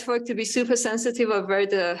your network to be super sensitive of where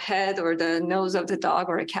the head or the nose of the dog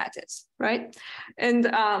or a cat is, right? And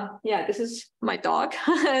this is my dog,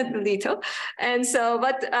 Lito. And so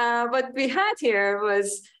what we had here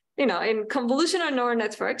was in convolutional neural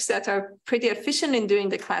networks that are pretty efficient in doing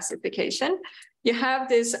the classification, you have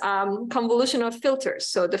this convolutional filters.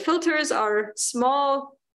 So the filters are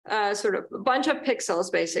small, sort of a bunch of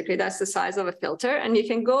pixels, basically. That's the size of a filter. And you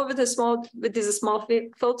can go with this small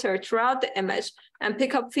filter throughout the image and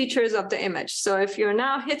pick up features of the image. So if you're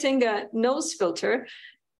now hitting a nose filter,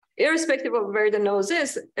 irrespective of where the nose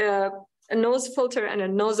is, a nose filter and a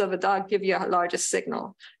nose of a dog give you a largest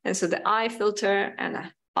signal. And so the eye filter and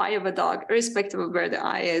the eye of a dog, irrespective of where the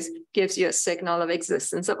eye is, gives you a signal of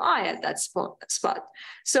existence of eye at that spot.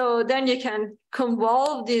 So then you can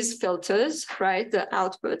convolve these filters, right, the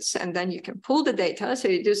outputs, and then you can pull the data. So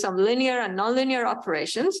you do some linear and nonlinear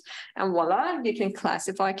operations, and voila, you can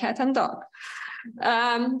classify cat and dog.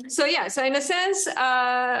 So in a sense,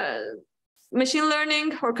 machine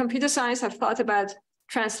learning or computer science have thought about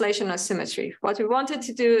translational symmetry. What we wanted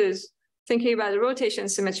to do is thinking about rotation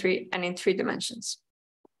symmetry and in 3 dimensions.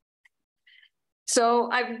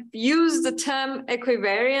 So I've used the term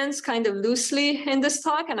equivariance kind of loosely in this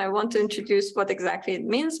talk, and I want to introduce what exactly it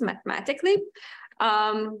means mathematically.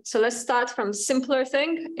 So let's start from simpler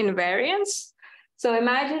thing, invariance. So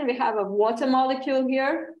imagine we have a water molecule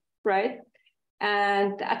here, right?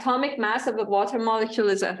 And the atomic mass of a water molecule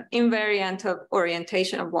is an invariant of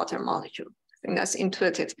orientation of water molecule. I think that's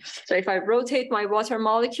intuitive. So if I rotate my water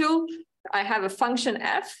molecule, I have a function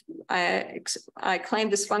f. I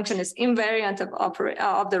claim this function is invariant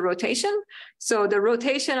of the rotation. So the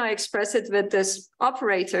rotation, I express it with this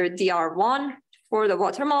operator dr1 for the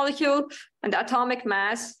water molecule, and the atomic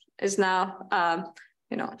mass is now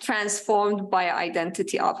transformed by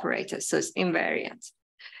identity operator. So it's invariant.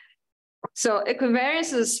 So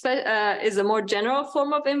equivariance is a more general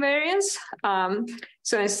form of invariance.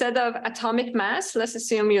 So instead of atomic mass, let's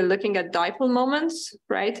assume you're looking at dipole moments,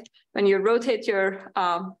 right? When you rotate your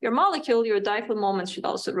molecule, your dipole moment should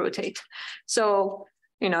also rotate. So,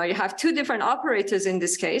 you have 2 different operators in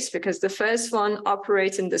this case, because the first one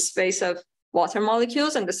operates in the space of water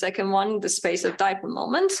molecules and the second one, the space of dipole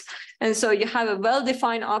moments. And so you have a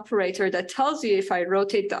well-defined operator that tells you if I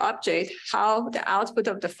rotate the object, how the output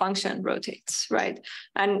of the function rotates, right?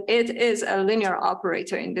 And it is a linear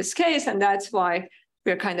operator in this case. And that's why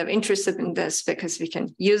we're kind of interested in this, because we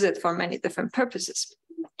can use it for many different purposes.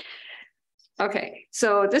 Okay,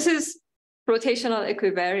 so this is rotational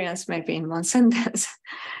equivariance, maybe in 1 sentence.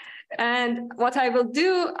 And what I will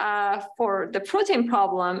do for the protein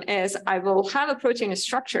problem is I will have a protein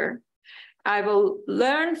structure. I will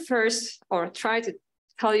learn first, or try to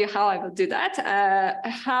tell you how I will do that,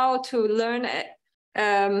 how to learn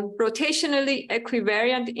rotationally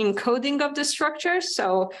equivariant encoding of the structure.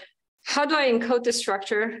 So how do I encode the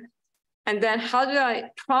structure? And then how do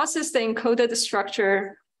I process the encoded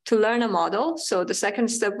structure to learn a model? So the second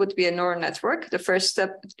step would be a neural network. The first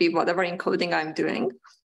step would be whatever encoding I'm doing.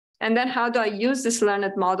 And then how do I use this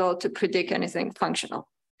learned model to predict anything functional?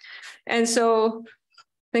 And so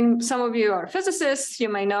I think some of you are physicists. You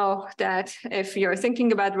may know that if you're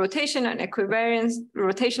thinking about rotation and equivariance,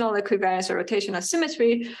 rotational equivariance or rotational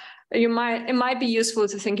symmetry, it might be useful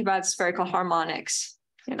to think about spherical harmonics,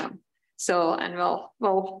 So, and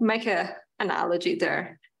we'll make an analogy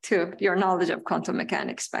there to your knowledge of quantum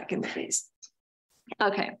mechanics back in the days.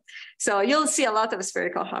 Okay, so you'll see a lot of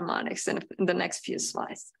spherical harmonics in the next few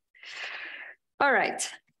slides. All right,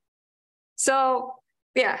 so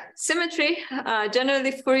yeah, symmetry,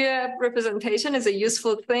 generally Fourier representation is a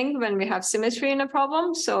useful thing when we have symmetry in a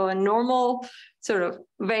problem. So a normal sort of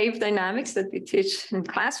wave dynamics that we teach in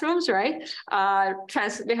classrooms, right?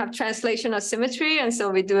 We have translational symmetry, and so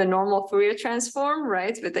we do a normal Fourier transform,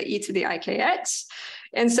 right, with the e to the ikx.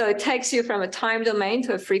 And so it takes you from a time domain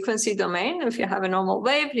to a frequency domain. If you have a normal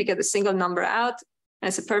wave, you get a single number out, and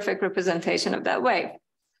it's a perfect representation of that wave.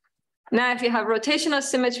 Now, if you have rotational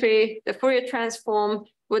symmetry, the Fourier transform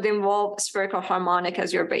would involve spherical harmonic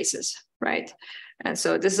as your basis, right? And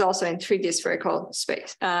so this is also in 3D spherical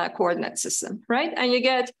space coordinate system, right? And you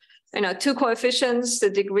get, 2 coefficients, the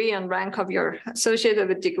degree and rank of your associated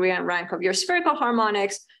with degree and rank of your spherical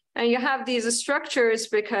harmonics. And you have these structures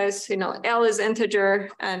because, L is integer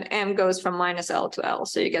and M goes from -L to L.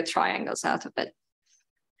 So you get triangles out of it.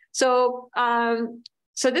 So,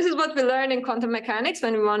 so this is what we learn in quantum mechanics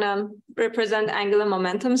when we want to represent angular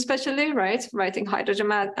momentum, especially, right? Writing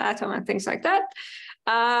hydrogen atom and things like that.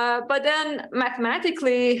 But then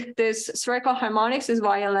mathematically, these spherical harmonics, these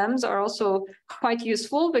YLMs, are also quite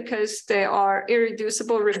useful because they are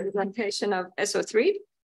irreducible representation of SO3.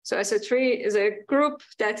 So SO3 is a group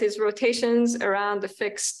that is rotations around the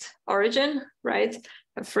fixed origin, right?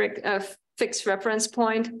 a fixed reference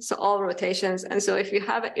point, so all rotations. And so if you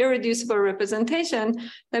have an irreducible representation,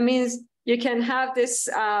 that means you can have this,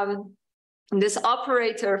 this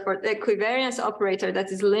operator for the equivariance operator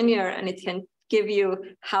that is linear, and it can give you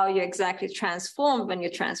how you exactly transform when you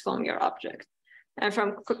transform your object. And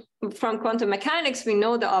from quantum mechanics, we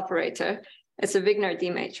know the operator. It's a Wigner D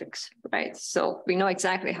matrix, right? So we know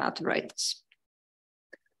exactly how to write this.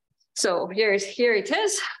 So here it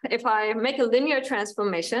is. If I make a linear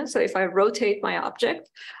transformation, so if I rotate my object,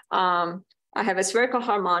 I have a spherical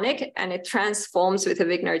harmonic and it transforms with a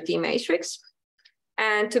Wigner D matrix.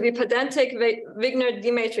 And to be pedantic, Wigner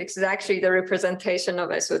D matrix is actually the representation of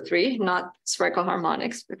SO3, not spherical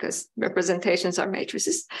harmonics, because representations are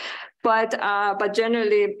matrices. But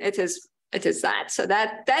generally it is that. So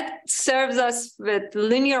that serves us with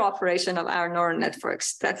linear operation of our neural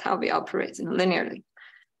networks. That's how we operate linearly.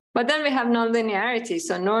 But then we have nonlinearity.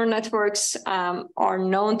 So neural networks are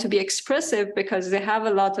known to be expressive because they have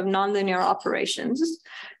a lot of nonlinear operations.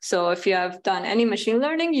 So if you have done any machine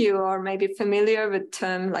learning, you are maybe familiar with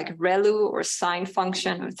terms like ReLU or sign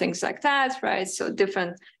function or things like that, right? So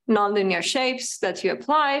different nonlinear shapes that you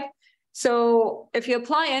apply. So if you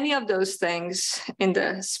apply any of those things in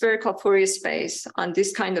the spherical Fourier space on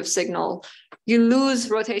this kind of signal, you lose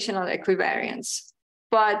rotational equivariance.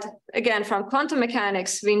 But again, from quantum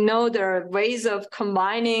mechanics, we know there are ways of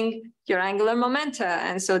combining your angular momenta.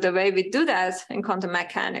 And so the way we do that in quantum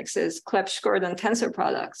mechanics is Clebsch-Gordon tensor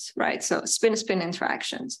products, right? So spin-spin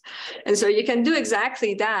interactions. And so you can do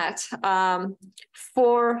exactly that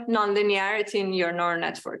for nonlinearity in your neural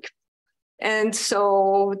network. And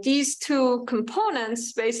so these two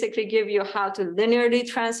components basically give you how to linearly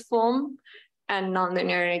transform and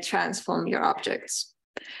nonlinearly transform your objects.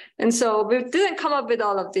 And so we didn't come up with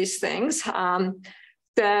all of these things.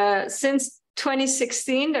 Since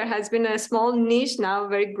 2016, there has been a small niche, now a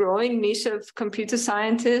very growing niche of computer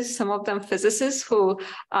scientists, some of them physicists, who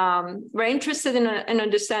were interested in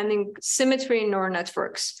understanding symmetry in neural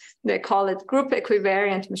networks. They call it group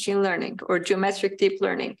equivariant machine learning or geometric deep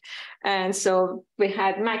learning. And so we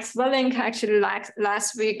had Max Welling actually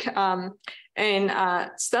last week in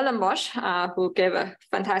Stellenbosch, who gave a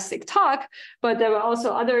fantastic talk, but there were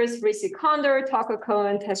also others, Rishi Kondor, Tucker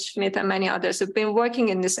Cohen, Tess Schmidt, and many others who've been working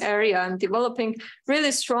in this area and developing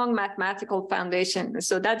really strong mathematical foundation.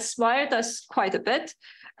 So that's inspired us quite a bit.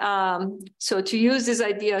 So to use these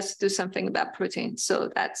ideas to do something about proteins.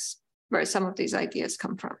 So that's where some of these ideas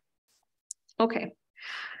come from. Okay,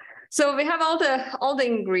 so we have all the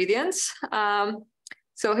ingredients.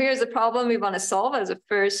 So here's the problem we want to solve as a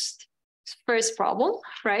first problem,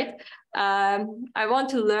 right? I want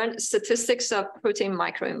to learn statistics of protein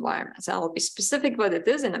microenvironments. I'll be specific what it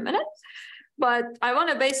is in a minute, but I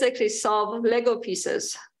want to basically solve Lego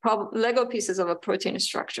pieces of a protein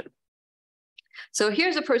structure. So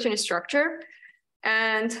here's a protein structure,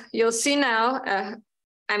 and you'll see now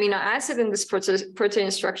amino acid in this protein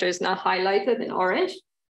structure is now highlighted in orange.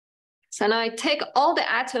 So now I take all the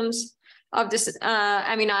atoms of this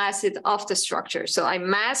amino acid off the structure. So I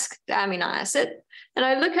mask the amino acid and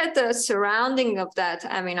I look at the surrounding of that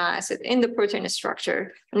amino acid in the protein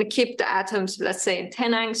structure and keep the atoms, let's say, in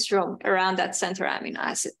 10 angstrom around that center amino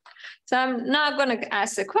acid. So I'm now going to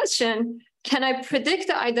ask the question, can I predict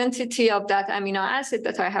the identity of that amino acid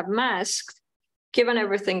that I have masked given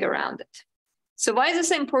everything around it? So why is this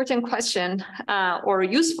an important question or a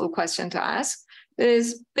useful question to ask?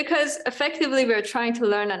 Is because effectively we're trying to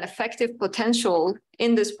learn an effective potential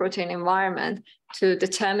in this protein environment to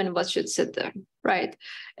determine what should sit there, right?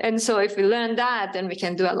 And so if we learn that, then we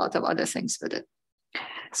can do a lot of other things with it.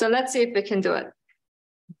 So let's see if we can do it.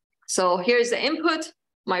 So here's the input,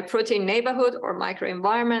 my protein neighborhood or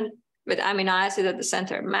microenvironment with amino acid at the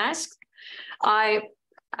center masked.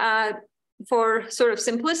 For sort of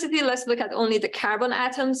simplicity, let's look at only the carbon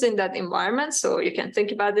atoms in that environment. So you can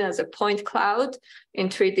think about it as a point cloud in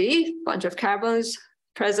 3D, bunch of carbons,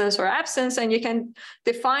 presence or absence, and you can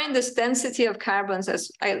define this density of carbons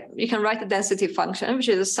as, you can write the density function, which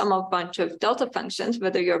is a sum of a bunch of delta functions,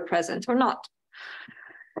 whether you're present or not.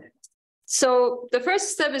 So the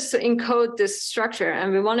first step is to encode this structure,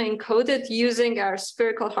 and we want to encode it using our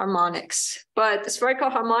spherical harmonics. But the spherical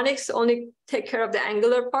harmonics only take care of the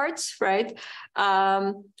angular parts, right?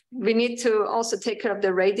 We need to also take care of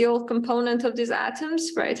the radial component of these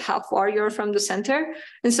atoms, right? How far you're from the center.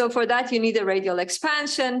 And so for that, you need a radial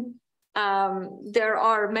expansion. There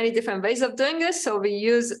are many different ways of doing this. So we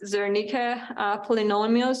use Zernike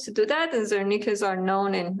polynomials to do that. And Zernikes are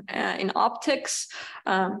known in optics.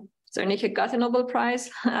 Zernike got a Nobel Prize.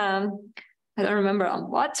 I don't remember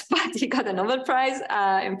on what, but he got a Nobel Prize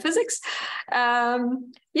in physics.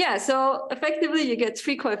 Yeah, so effectively you get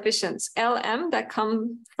three coefficients, Lm that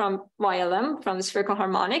come from YLM, from the spherical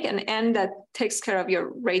harmonic, and N that takes care of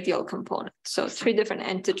your radial component. So three different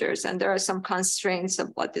integers, and there are some constraints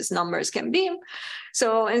of what these numbers can be.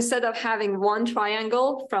 So instead of having one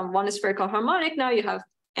triangle from one spherical harmonic, now you have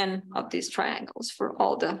N of these triangles for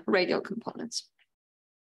all the radial components.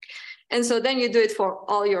 And so then you do it for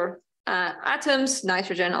all your atoms,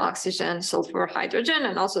 nitrogen, oxygen, sulfur, hydrogen,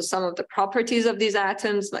 and also some of the properties of these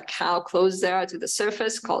atoms, like how close they are to the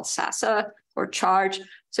surface, called Sasa or charge.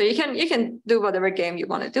 So you can do whatever game you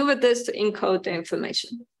want to do with this to encode the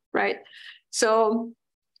information, right? So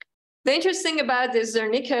the interesting about this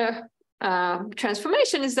Zernike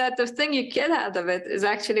transformation is that the thing you get out of it is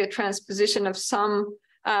actually a transposition of some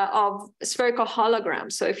of spherical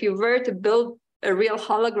holograms. So if you were to build a real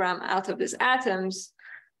hologram out of these atoms,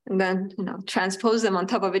 and then transpose them on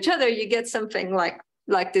top of each other, you get something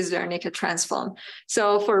like this Zernike transform.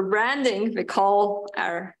 So for branding, we call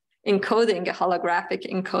our encoding a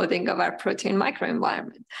holographic encoding of our protein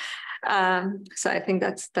microenvironment. So I think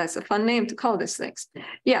that's a fun name to call these things.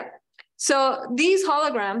 Yeah. So these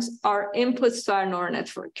holograms are inputs to our neural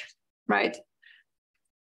network, right?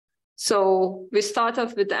 So we start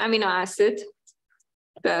off with the amino acid,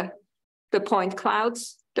 the point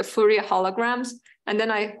clouds, the Fourier holograms, and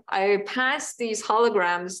then I pass these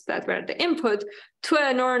holograms that were the input to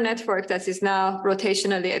a neural network that is now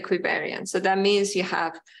rotationally equivariant. So that means you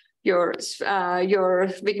have your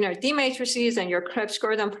Wigner D matrices and your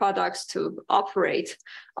Krebs-Gordon products to operate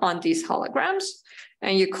on these holograms.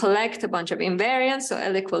 And you collect a bunch of invariants, so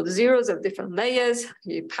L equals zeros of different layers.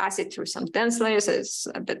 You pass it through some dense layers. So it's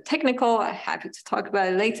a bit technical. I'm happy to talk about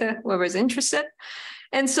it later, whoever's interested.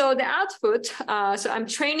 And so the output, so I'm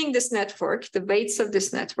training this network, the weights of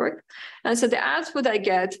this network. And so the output I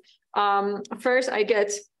get, first I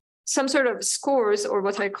get some sort of scores, or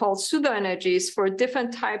what I call pseudo energies, for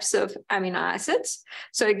different types of amino acids.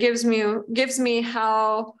 So it gives me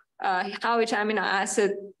how each amino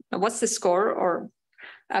acid, what's the score or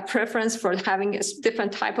a preference for having a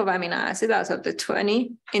different type of amino acid out of the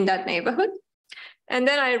 20 in that neighborhood. And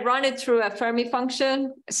then I run it through a Fermi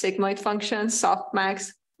function, a sigmoid function,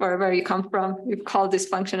 softmax, wherever you come from. We've called this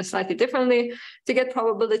function slightly differently to get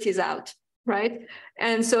probabilities out, right?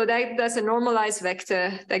 And so that's a normalized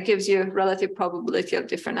vector that gives you relative probability of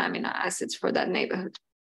different amino acids for that neighborhood.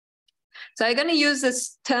 So I'm going to use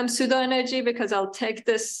this term pseudo energy because I'll take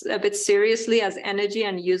this a bit seriously as energy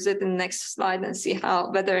and use it in the next slide and see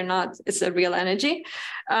whether or not it's a real energy.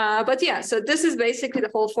 But yeah, so this is basically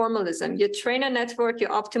the whole formalism. You train a network, you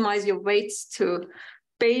optimize your weights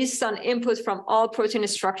based on input from all protein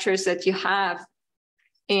structures that you have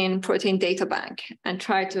in protein data bank, and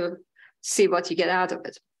try to see what you get out of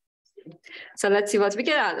it. So let's see what we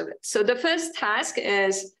get out of it. So the first task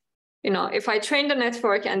is, if I train the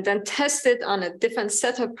network and then test it on a different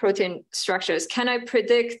set of protein structures, can I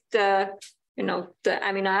predict the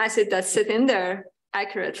amino acid that sit in there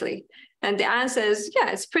accurately? And the answer is, yeah,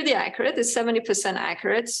 it's pretty accurate. It's 70%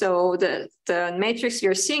 accurate. So the matrix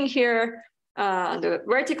you're seeing here on the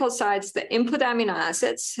vertical side is the input amino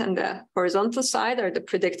acids, and the horizontal side are the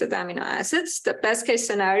predicted amino acids. The best case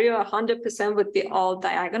scenario, 100% would be all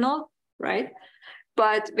diagonal, right?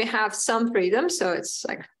 But we have some freedom, so it's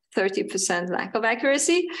like 30% lack of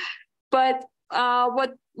accuracy. But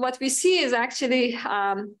what we see is actually,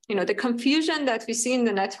 the confusion that we see in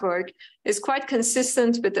the network is quite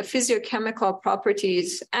consistent with the physiochemical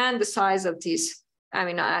properties and the size of these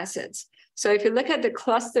amino acids. So if you look at the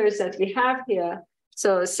clusters that we have here,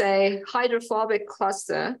 so say hydrophobic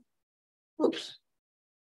cluster,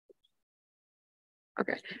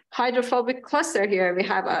 hydrophobic cluster here, we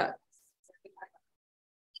have a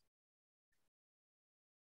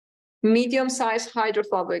medium-sized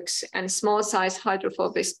hydrophobics and small-sized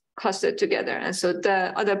hydrophobics clustered together. And so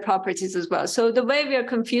the other properties as well. So the way we are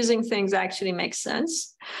confusing things actually makes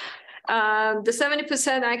sense. The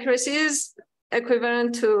 70% accuracy is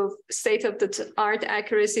equivalent to state-of-the-art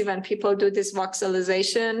accuracy when people do this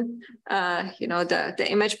voxelization, the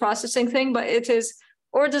image processing thing, but it is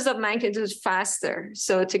orders of magnitude faster.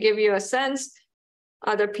 So to give you a sense,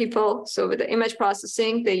 other people, so with the image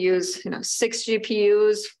processing, they use 6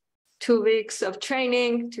 GPUs, 2 weeks of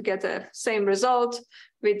training to get the same result.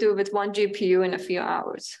 We do with 1 GPU in a few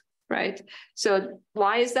hours, right? So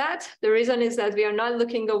why is that? The reason is that we are not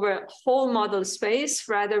looking over a whole model space.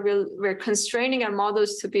 Rather, we're constraining our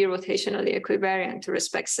models to be rotationally equivariant to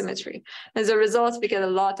respect symmetry. As a result, we get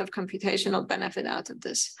a lot of computational benefit out of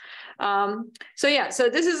this. So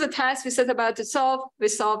this is a task we set about to solve. We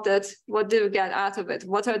solved it. What did we get out of it?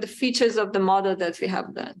 What are the features of the model that we have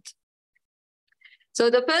learned? So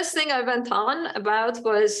the first thing I went on about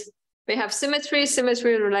was we have symmetry.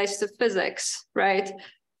 Symmetry relates to physics, right?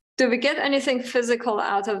 Do we get anything physical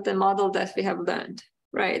out of the model that we have learned,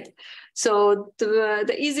 right? So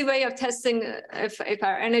the easy way of testing if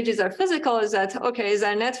our energies are physical is that, okay, is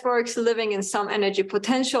our networks living in some energy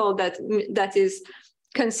potential that is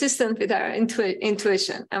consistent with our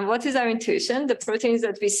intuition? And what is our intuition? The proteins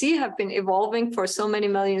that we see have been evolving for so many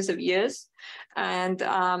millions of years, and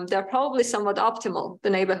they're probably somewhat optimal, the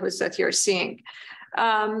neighborhoods that you're seeing.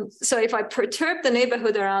 So if I perturb the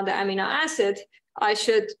neighborhood around the amino acid, I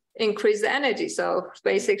should increase the energy. So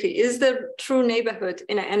basically, is the true neighborhood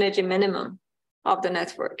in an energy minimum of the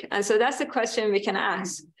network? And so that's the question we can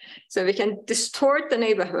ask. So we can distort the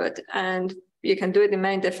neighborhood, and you can do it in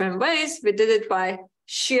many different ways. We did it by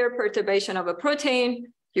shear perturbation of a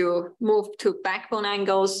protein. You move to backbone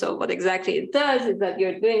angles. So what exactly it does is that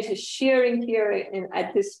you're doing a shearing here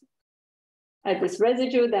at this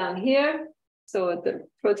residue down here. So the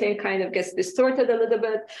protein kind of gets distorted a little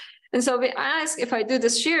bit. And so we ask, if I do the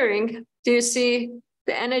shearing, do you see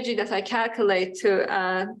the energy that I calculate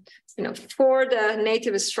to, for the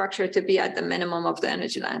native structure to be at the minimum of the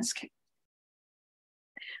energy landscape?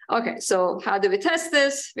 Okay, so how do we test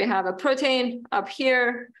this? We have a protein up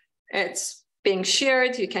here. It's being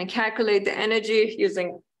sheared. You can calculate the energy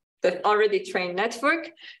using the already trained network.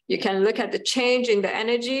 You can look at the change in the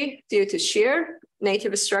energy due to shear,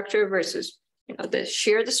 native structure versus the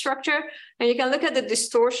sheared structure, and you can look at the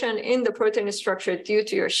distortion in the protein structure due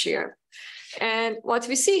to your shear. And what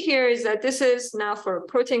we see here is that this is now for a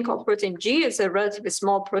protein called protein G. It's a relatively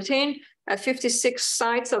small protein. At 56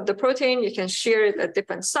 sites of the protein, you can shear it at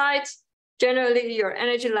different sites. Generally, your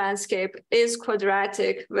energy landscape is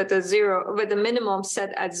quadratic with a minimum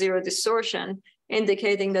set at zero distortion,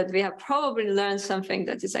 indicating that we have probably learned something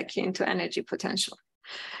that is akin to energy potential.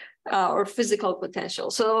 Or physical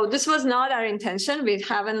potential. So this was not our intention. We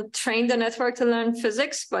haven't trained the network to learn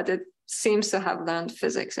physics, but it seems to have learned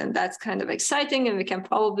physics, and that's kind of exciting, and we can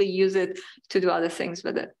probably use it to do other things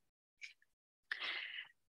with it.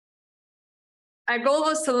 Our goal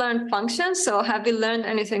was to learn functions. So have we learned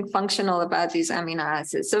anything functional about these amino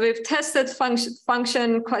acids? So we've tested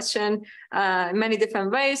function question in many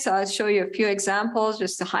different ways. So I'll show you a few examples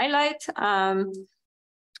just to highlight.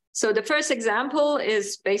 So the first example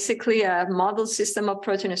is basically a model system of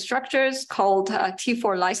protein structures called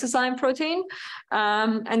T4 lysozyme protein.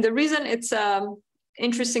 And the reason it's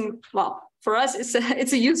interesting, well, for us,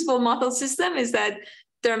 it's a useful model system is that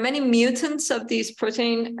there are many mutants of these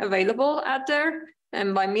protein available out there.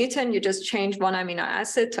 And by mutant, you just change one amino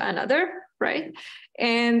acid to another, right?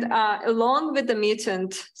 And along with the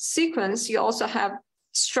mutant sequence, you also have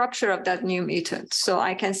structure of that new mutant. So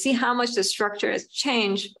I can see how much the structure has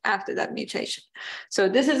changed after that mutation. So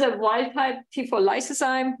this is a wild type T4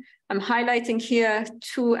 lysozyme. I'm highlighting here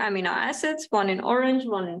two amino acids, one in orange,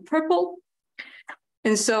 one in purple.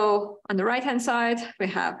 And so on the right-hand side, we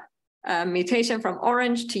have a mutation from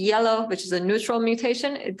orange to yellow, which is a neutral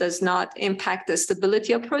mutation. It does not impact the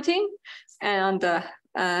stability of protein. And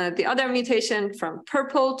the other mutation from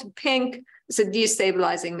purple to pink, it's a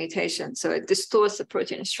destabilizing mutation. So it distorts the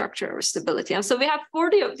protein structure or stability. And so we have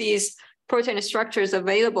 40 of these protein structures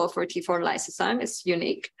available for T4 lysozyme. It's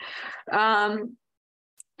unique.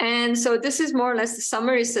 And so this is more or less the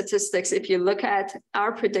summary statistics if you look at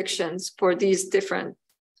our predictions for these different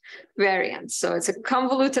variants. So it's a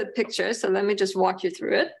convoluted picture. So let me just walk you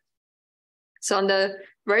through it. So on the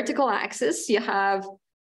vertical axis, you have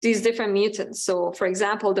these different mutants. So for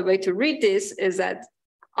example, the way to read this is that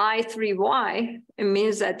I3Y, it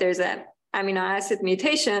means that there's an amino acid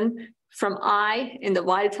mutation from I in the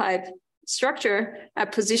wild type structure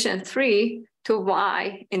at position 3 to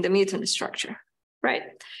Y in the mutant structure, right?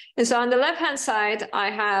 And so on the left-hand side, I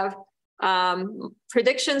have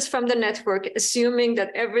predictions from the network, assuming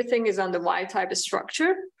that everything is on the wild type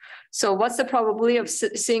structure. So what's the probability of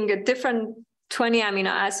seeing a different 20 amino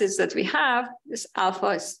acids that we have? This alpha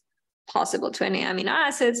is possible 20 amino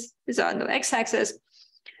acids. These are on the x-axis.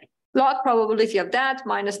 Log probability of that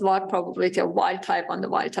minus log probability of wild type on the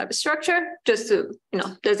wild type structure, just to,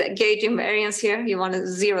 there's a gauge invariance here. You want to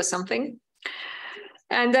zero something.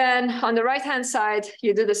 And then on the right-hand side,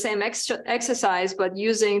 you do the same exercise, but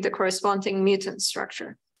using the corresponding mutant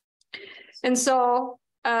structure. And so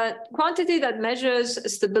a quantity that measures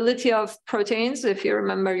stability of proteins. If you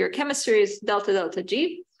remember your chemistry, is delta delta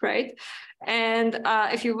G, right? And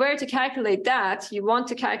if you were to calculate that, you want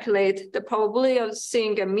to calculate the probability of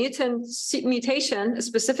seeing a mutation, a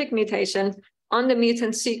specific mutation on the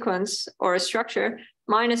mutant sequence or a structure,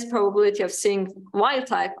 minus probability of seeing wild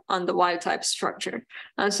type on the wild type structure.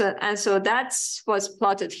 And so that's what's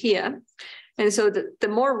plotted here. And so the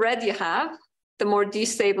more red you have, the more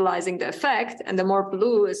destabilizing the effect, and the more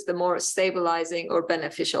blue is the more stabilizing or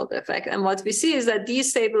beneficial the effect. And what we see is that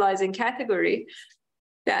destabilizing category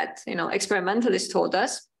that experimentalists told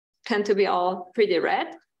us tend to be all pretty red,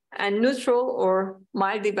 and neutral or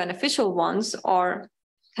mildly beneficial ones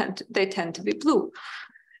tend to be blue.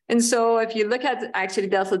 And so if you look at actually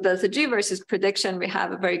delta delta G versus prediction, we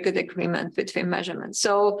have a very good agreement between measurements.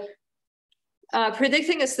 So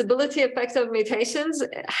predicting a stability effect of mutations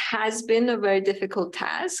has been a very difficult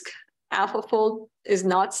task. AlphaFold is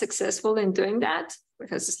not successful in doing that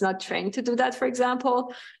because it's not trained to do that, for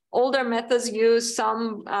example. Older methods use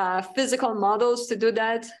some physical models to do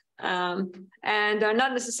that, and they're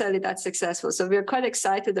not necessarily that successful. So we're quite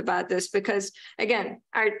excited about this because, again,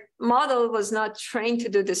 our model was not trained to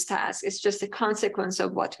do this task. It's just a consequence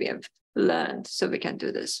of what we have learned, so we can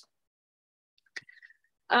do this.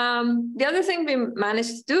 The other thing we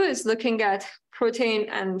managed to do is looking at protein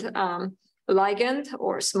and ligand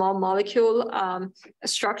or small molecule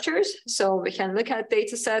structures. So we can look at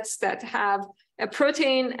data sets that have a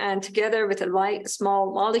protein and together with a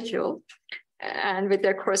small molecule and with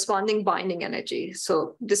their corresponding binding energy.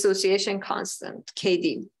 So dissociation constant,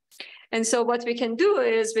 KD. And so what we can do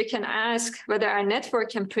is we can ask whether our network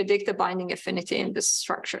can predict the binding affinity in this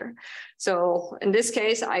structure. So in this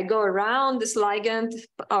case, I go around this ligand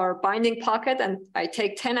or binding pocket and I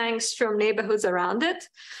take 10 angstrom neighborhoods around it.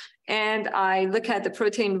 And I look at the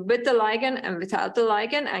protein with the ligand and without the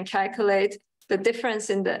ligand and calculate the difference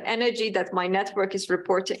in the energy that my network is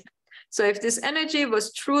reporting. So if this energy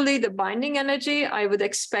was truly the binding energy, I would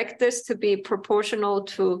expect this to be proportional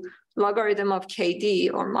to logarithm of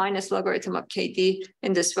KD or minus logarithm of KD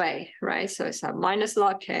in this way, right? So it's a minus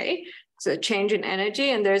log K, it's a change in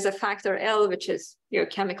energy, and there's a factor L, which is your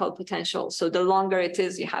chemical potential. So the longer it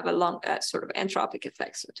is, you have a long sort of entropic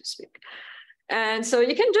effect, so to speak. And so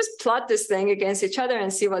you can just plot this thing against each other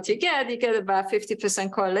and see what you get. You get about 50%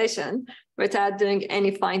 correlation without doing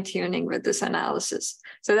any fine tuning with this analysis.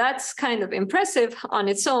 So that's kind of impressive on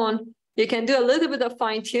its own. You can do a little bit of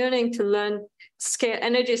fine tuning to learn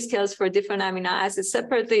energy scales for different amino acids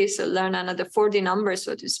separately. So learn another 40 numbers,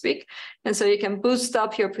 so to speak. And so you can boost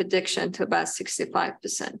up your prediction to about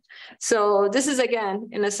 65%. So this is, again,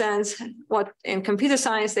 in a sense, what in computer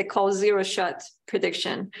science they call zero-shot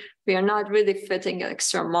prediction. We are not really fitting an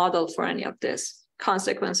extra model for any of this,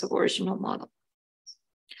 consequence of original model.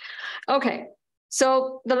 Okay,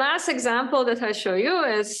 so the last example that I show you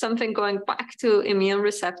is something going back to immune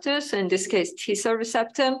receptors, in this case, T-cell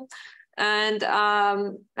receptor. And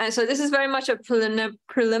so this is very much a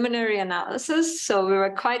preliminary analysis. So we were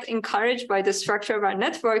quite encouraged by the structure of our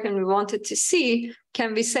network, and we wanted to see,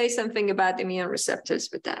 can we say something about immune receptors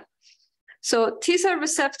with that? So T-cell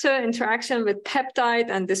receptor interaction with peptide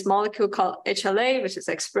and this molecule called HLA, which is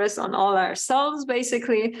expressed on all our cells,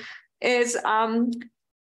 basically, is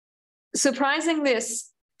surprisingly a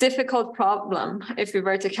difficult problem if we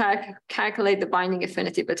were to calculate the binding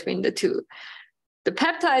affinity between the two. The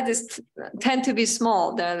peptides tend to be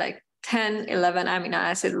small. They're like 10, 11 amino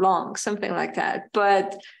acid long, something like that.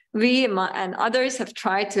 But we and others have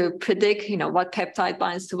tried to predict, what peptide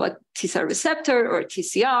binds to what T-cell receptor or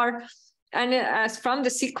TCR, and as from the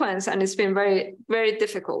sequence, and it's been very, very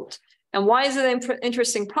difficult. And why is it an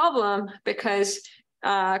interesting problem? Because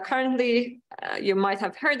currently, you might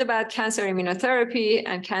have heard about cancer immunotherapy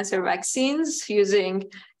and cancer vaccines using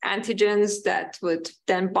antigens that would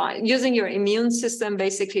then bind, using your immune system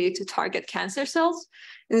basically to target cancer cells.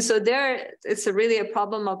 And so it's really a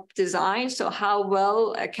problem of design. So how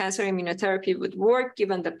well a cancer immunotherapy would work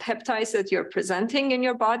given the peptides that you're presenting in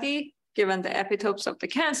your body, given the epitopes of the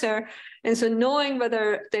cancer. And so knowing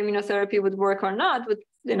whether the immunotherapy would work or not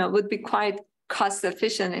would be quite cost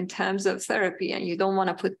efficient in terms of therapy. And you don't want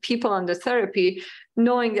to put people on the therapy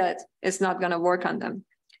knowing that it's not going to work on them.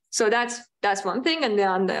 So that's one thing. And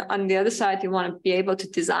then on the other side, you want to be able to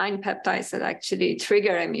design peptides that actually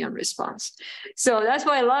trigger immune response. So that's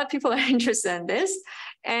why a lot of people are interested in this.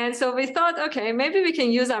 And so we thought, okay, maybe we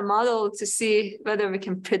can use our model to see whether we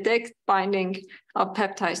can predict binding of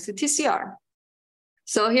peptides to TCR.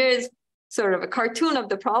 So here's sort of a cartoon of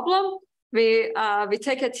the problem. We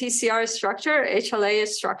take a TCR structure, HLA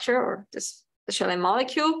structure, or this HLA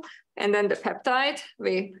molecule. And then the peptide,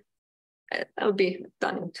 it'll be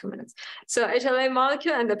done in 2 minutes. So HLA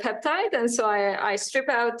molecule and the peptide. And so I strip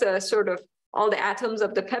out sort of all the atoms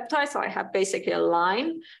of the peptide. So I have basically a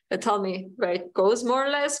line that tell me where it goes more or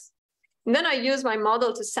less. And then I use my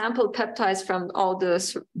model to sample peptides from all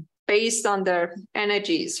this based on their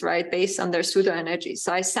energies, right? Based on their pseudo energies.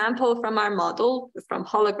 So I sample from our model from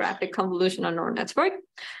holographic convolutional neural network.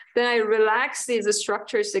 Then I relax these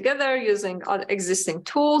structures together using existing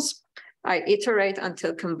tools. I iterate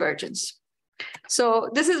until convergence. So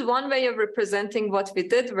this is one way of representing what we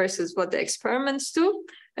did versus what the experiments do.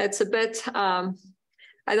 It's a bit, I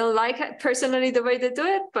don't like it personally the way they do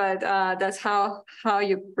it, but that's how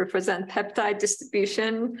you represent peptide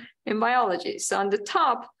distribution in biology. So on the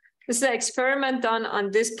top, this is an experiment done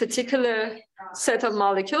on this particular set of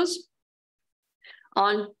molecules.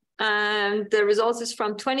 And the results is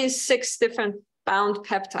from 26 different bound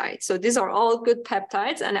peptides. So these are all good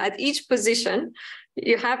peptides. And at each position,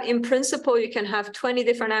 you have, in principle, you can have 20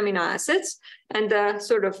 different amino acids. And the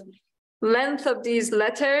sort of length of these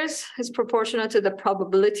letters is proportional to the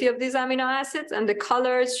probability of these amino acids. And the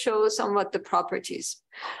colors show somewhat the properties.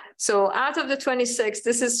 So out of the 26,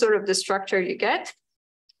 this is sort of the structure you get.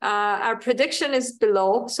 Our prediction is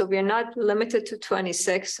below, so we're not limited to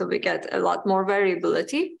 26, so we get a lot more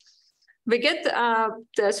variability. We get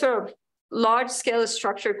the sort of large-scale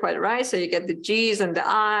structure quite right, so you get the G's and the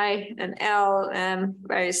I and L and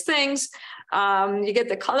various things. You get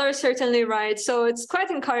the color certainly right, so it's quite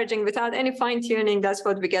encouraging. Without any fine-tuning, that's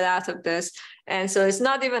what we get out of this. And so it's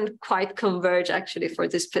not even quite converge actually for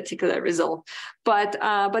this particular result. But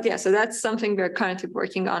yeah, so that's something we're currently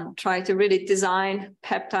working on, trying to really design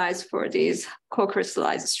peptides for these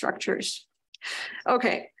co-crystallized structures.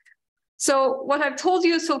 Okay, so what I've told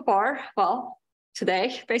you so far, well,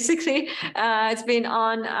 today, basically, it's been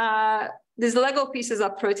on these Lego pieces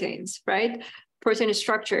of proteins, right? Protein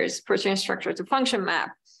structure to function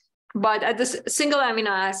map, but at this single amino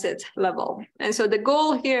acid level. And so the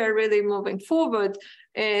goal here really moving forward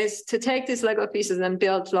is to take these Lego pieces and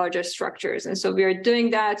build larger structures. And so we are doing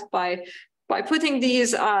that by putting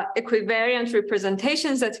these equivariant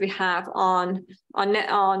representations that we have on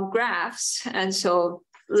graphs. And so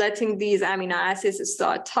letting these amino acids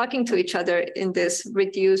start talking to each other in this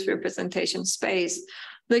reduced representation space,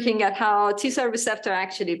 looking at how T-cell receptor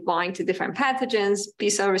actually bind to different pathogens,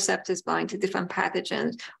 B-cell receptors bind to different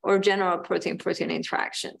pathogens, or general protein-protein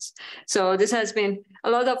interactions. So this has been a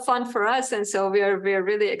lot of fun for us, and so we are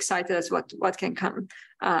really excited as what can come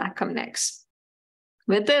next.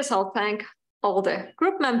 With this, I'll thank all the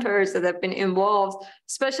group members that have been involved,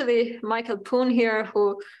 especially Michael Poon here,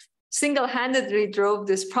 who single-handedly drove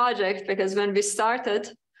this project, because when we started,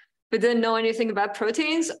 we didn't know anything about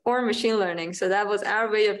proteins or machine learning. So that was our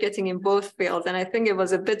way of getting in both fields. And I think it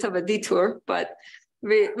was a bit of a detour, but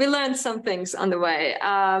we learned some things on the way.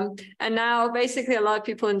 And now basically a lot of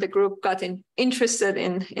people in the group got interested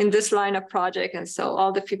in this line of project. And so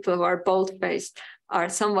all the people who are both based are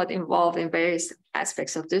somewhat involved in various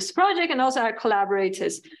aspects of this project. And also our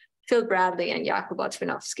collaborators, Phil Bradley and Jakub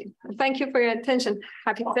Otwinovski. Thank you for your attention.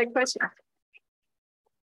 Happy to take questions.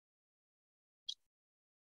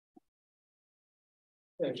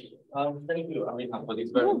 Thank you, Armita, for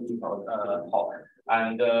this very detailed talk.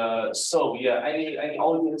 And so, yeah, any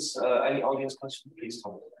audience question, please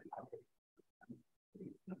come.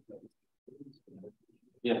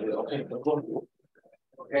 Yeah, okay.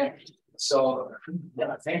 Okay. So,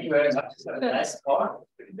 yeah, thank you very much. Nice talk.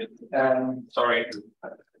 Sorry.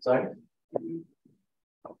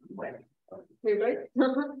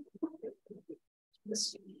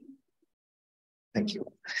 Thank you.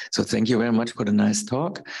 So thank you very much for the nice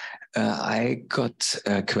talk. I got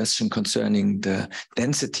a question concerning the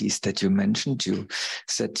densities that you mentioned. You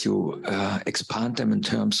said you expand them in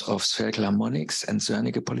terms of spherical harmonics and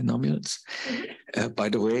Zernike polynomials. By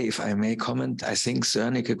the way, if I may comment, I think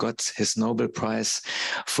Zernike got his Nobel Prize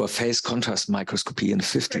for phase contrast microscopy in the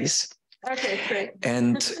 50s. Okay, great.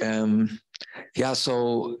 And yeah,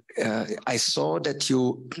 so I saw that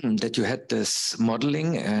you had this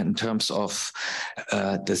modeling in terms of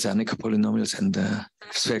the Zernike polynomials and the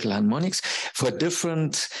spherical harmonics for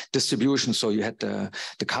different distributions. So you had the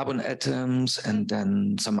carbon atoms and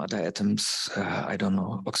then some other atoms, I don't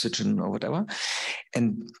know, oxygen or whatever.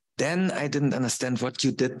 And then I didn't understand what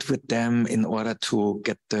you did with them in order to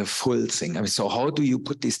get the full thing. I mean, so how do you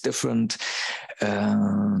put these different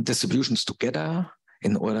distributions together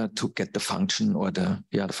in order to get the function or the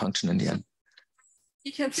function in the end?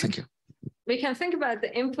 Thank you. We can think about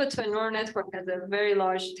the input to a neural network as a very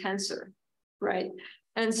large tensor, right?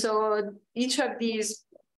 And so each of these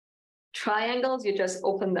triangles, you just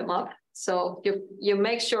open them up. So you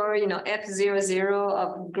make sure, you know, F00 of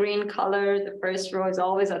green color, the first row is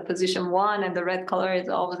always at position 1 and the red color is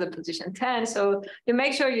always at position 10. So you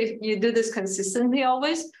make sure you do this consistently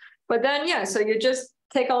always. But then, yeah, so you just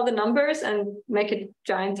take all the numbers and make a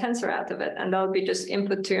giant tensor out of it. And that'll be just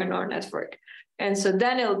input to your neural network. And so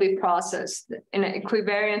then it'll be processed in an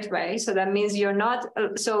equivariant way. So that means you're not,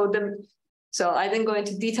 so I didn't go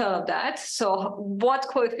into detail of that. So what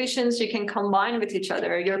coefficients you can combine with each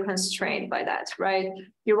other, you're constrained by that, right?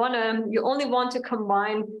 You only want to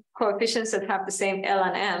combine coefficients that have the same L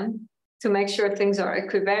and M to make sure things are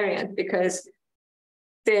equivariant, because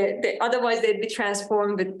otherwise they'd be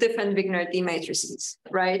transformed with different Wigner-D matrices,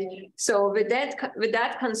 right? So with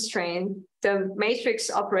that constraint, the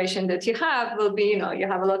matrix operation that you have will be, you know, you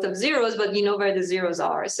have a lot of zeros, but you know where the zeros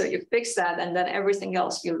are. So you fix that, and then everything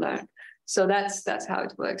else you learn. So that's how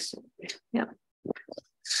it works. Yeah.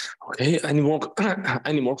 Okay. Any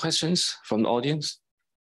more questions from the audience?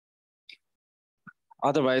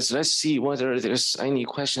 Otherwise, let's see whether there's any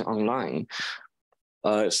question online.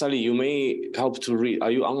 Sally, you may help to read.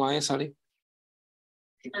 Are you online, Sally?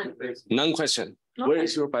 None question. Okay. Where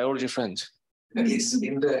is your biology friend? It's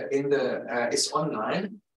it's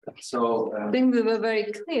online. So I think we were very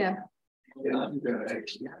clear. Yeah.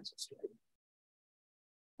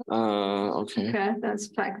 Okay. Okay, that's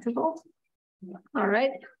practical. All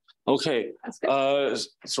right. Okay.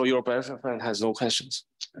 So your biology friend has no questions.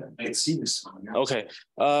 It seems. Okay.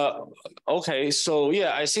 Okay. So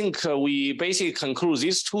yeah, I think we basically conclude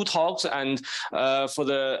these two talks, and for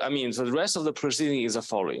the rest of the proceeding is the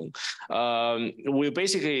following. We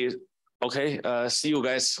basically. Okay, see you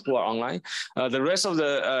guys who are online. The rest of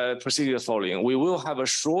the procedure following. We will have a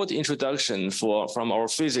short introduction from our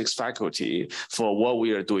physics faculty for what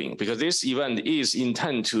we are doing, because this event is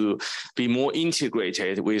intended to be more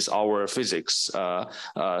integrated with our physics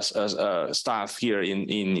staff here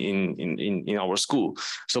in our school.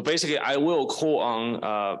 So basically, I will call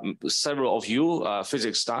on several of you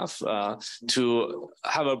physics staff to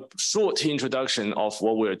have a short introduction of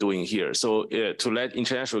what we're doing here. So to let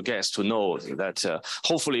international guests to know that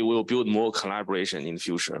hopefully we'll build more collaboration in the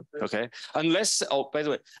future. Okay, and by the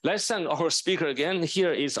way, let's thank our speaker again.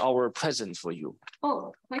 Here is our present for you.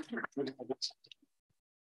 Oh, thank you.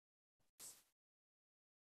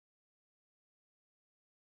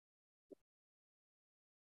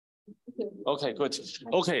 Okay, good.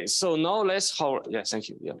 Okay, so now let's yeah, thank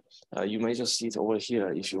you. Yeah, you may just sit over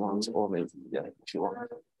here if you want, or maybe if you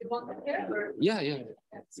want. You want to hear? Yeah.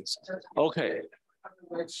 Okay.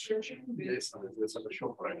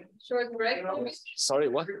 Short break. Sorry,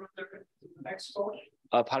 what? Next talk.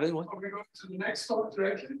 Pardon, what? Are we going to the next talk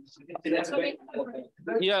directly?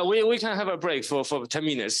 Yeah, we can have a break for 10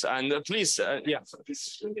 minutes, and please,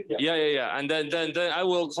 yeah, and then I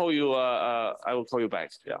will call you. I will call you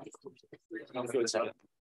back. Yeah.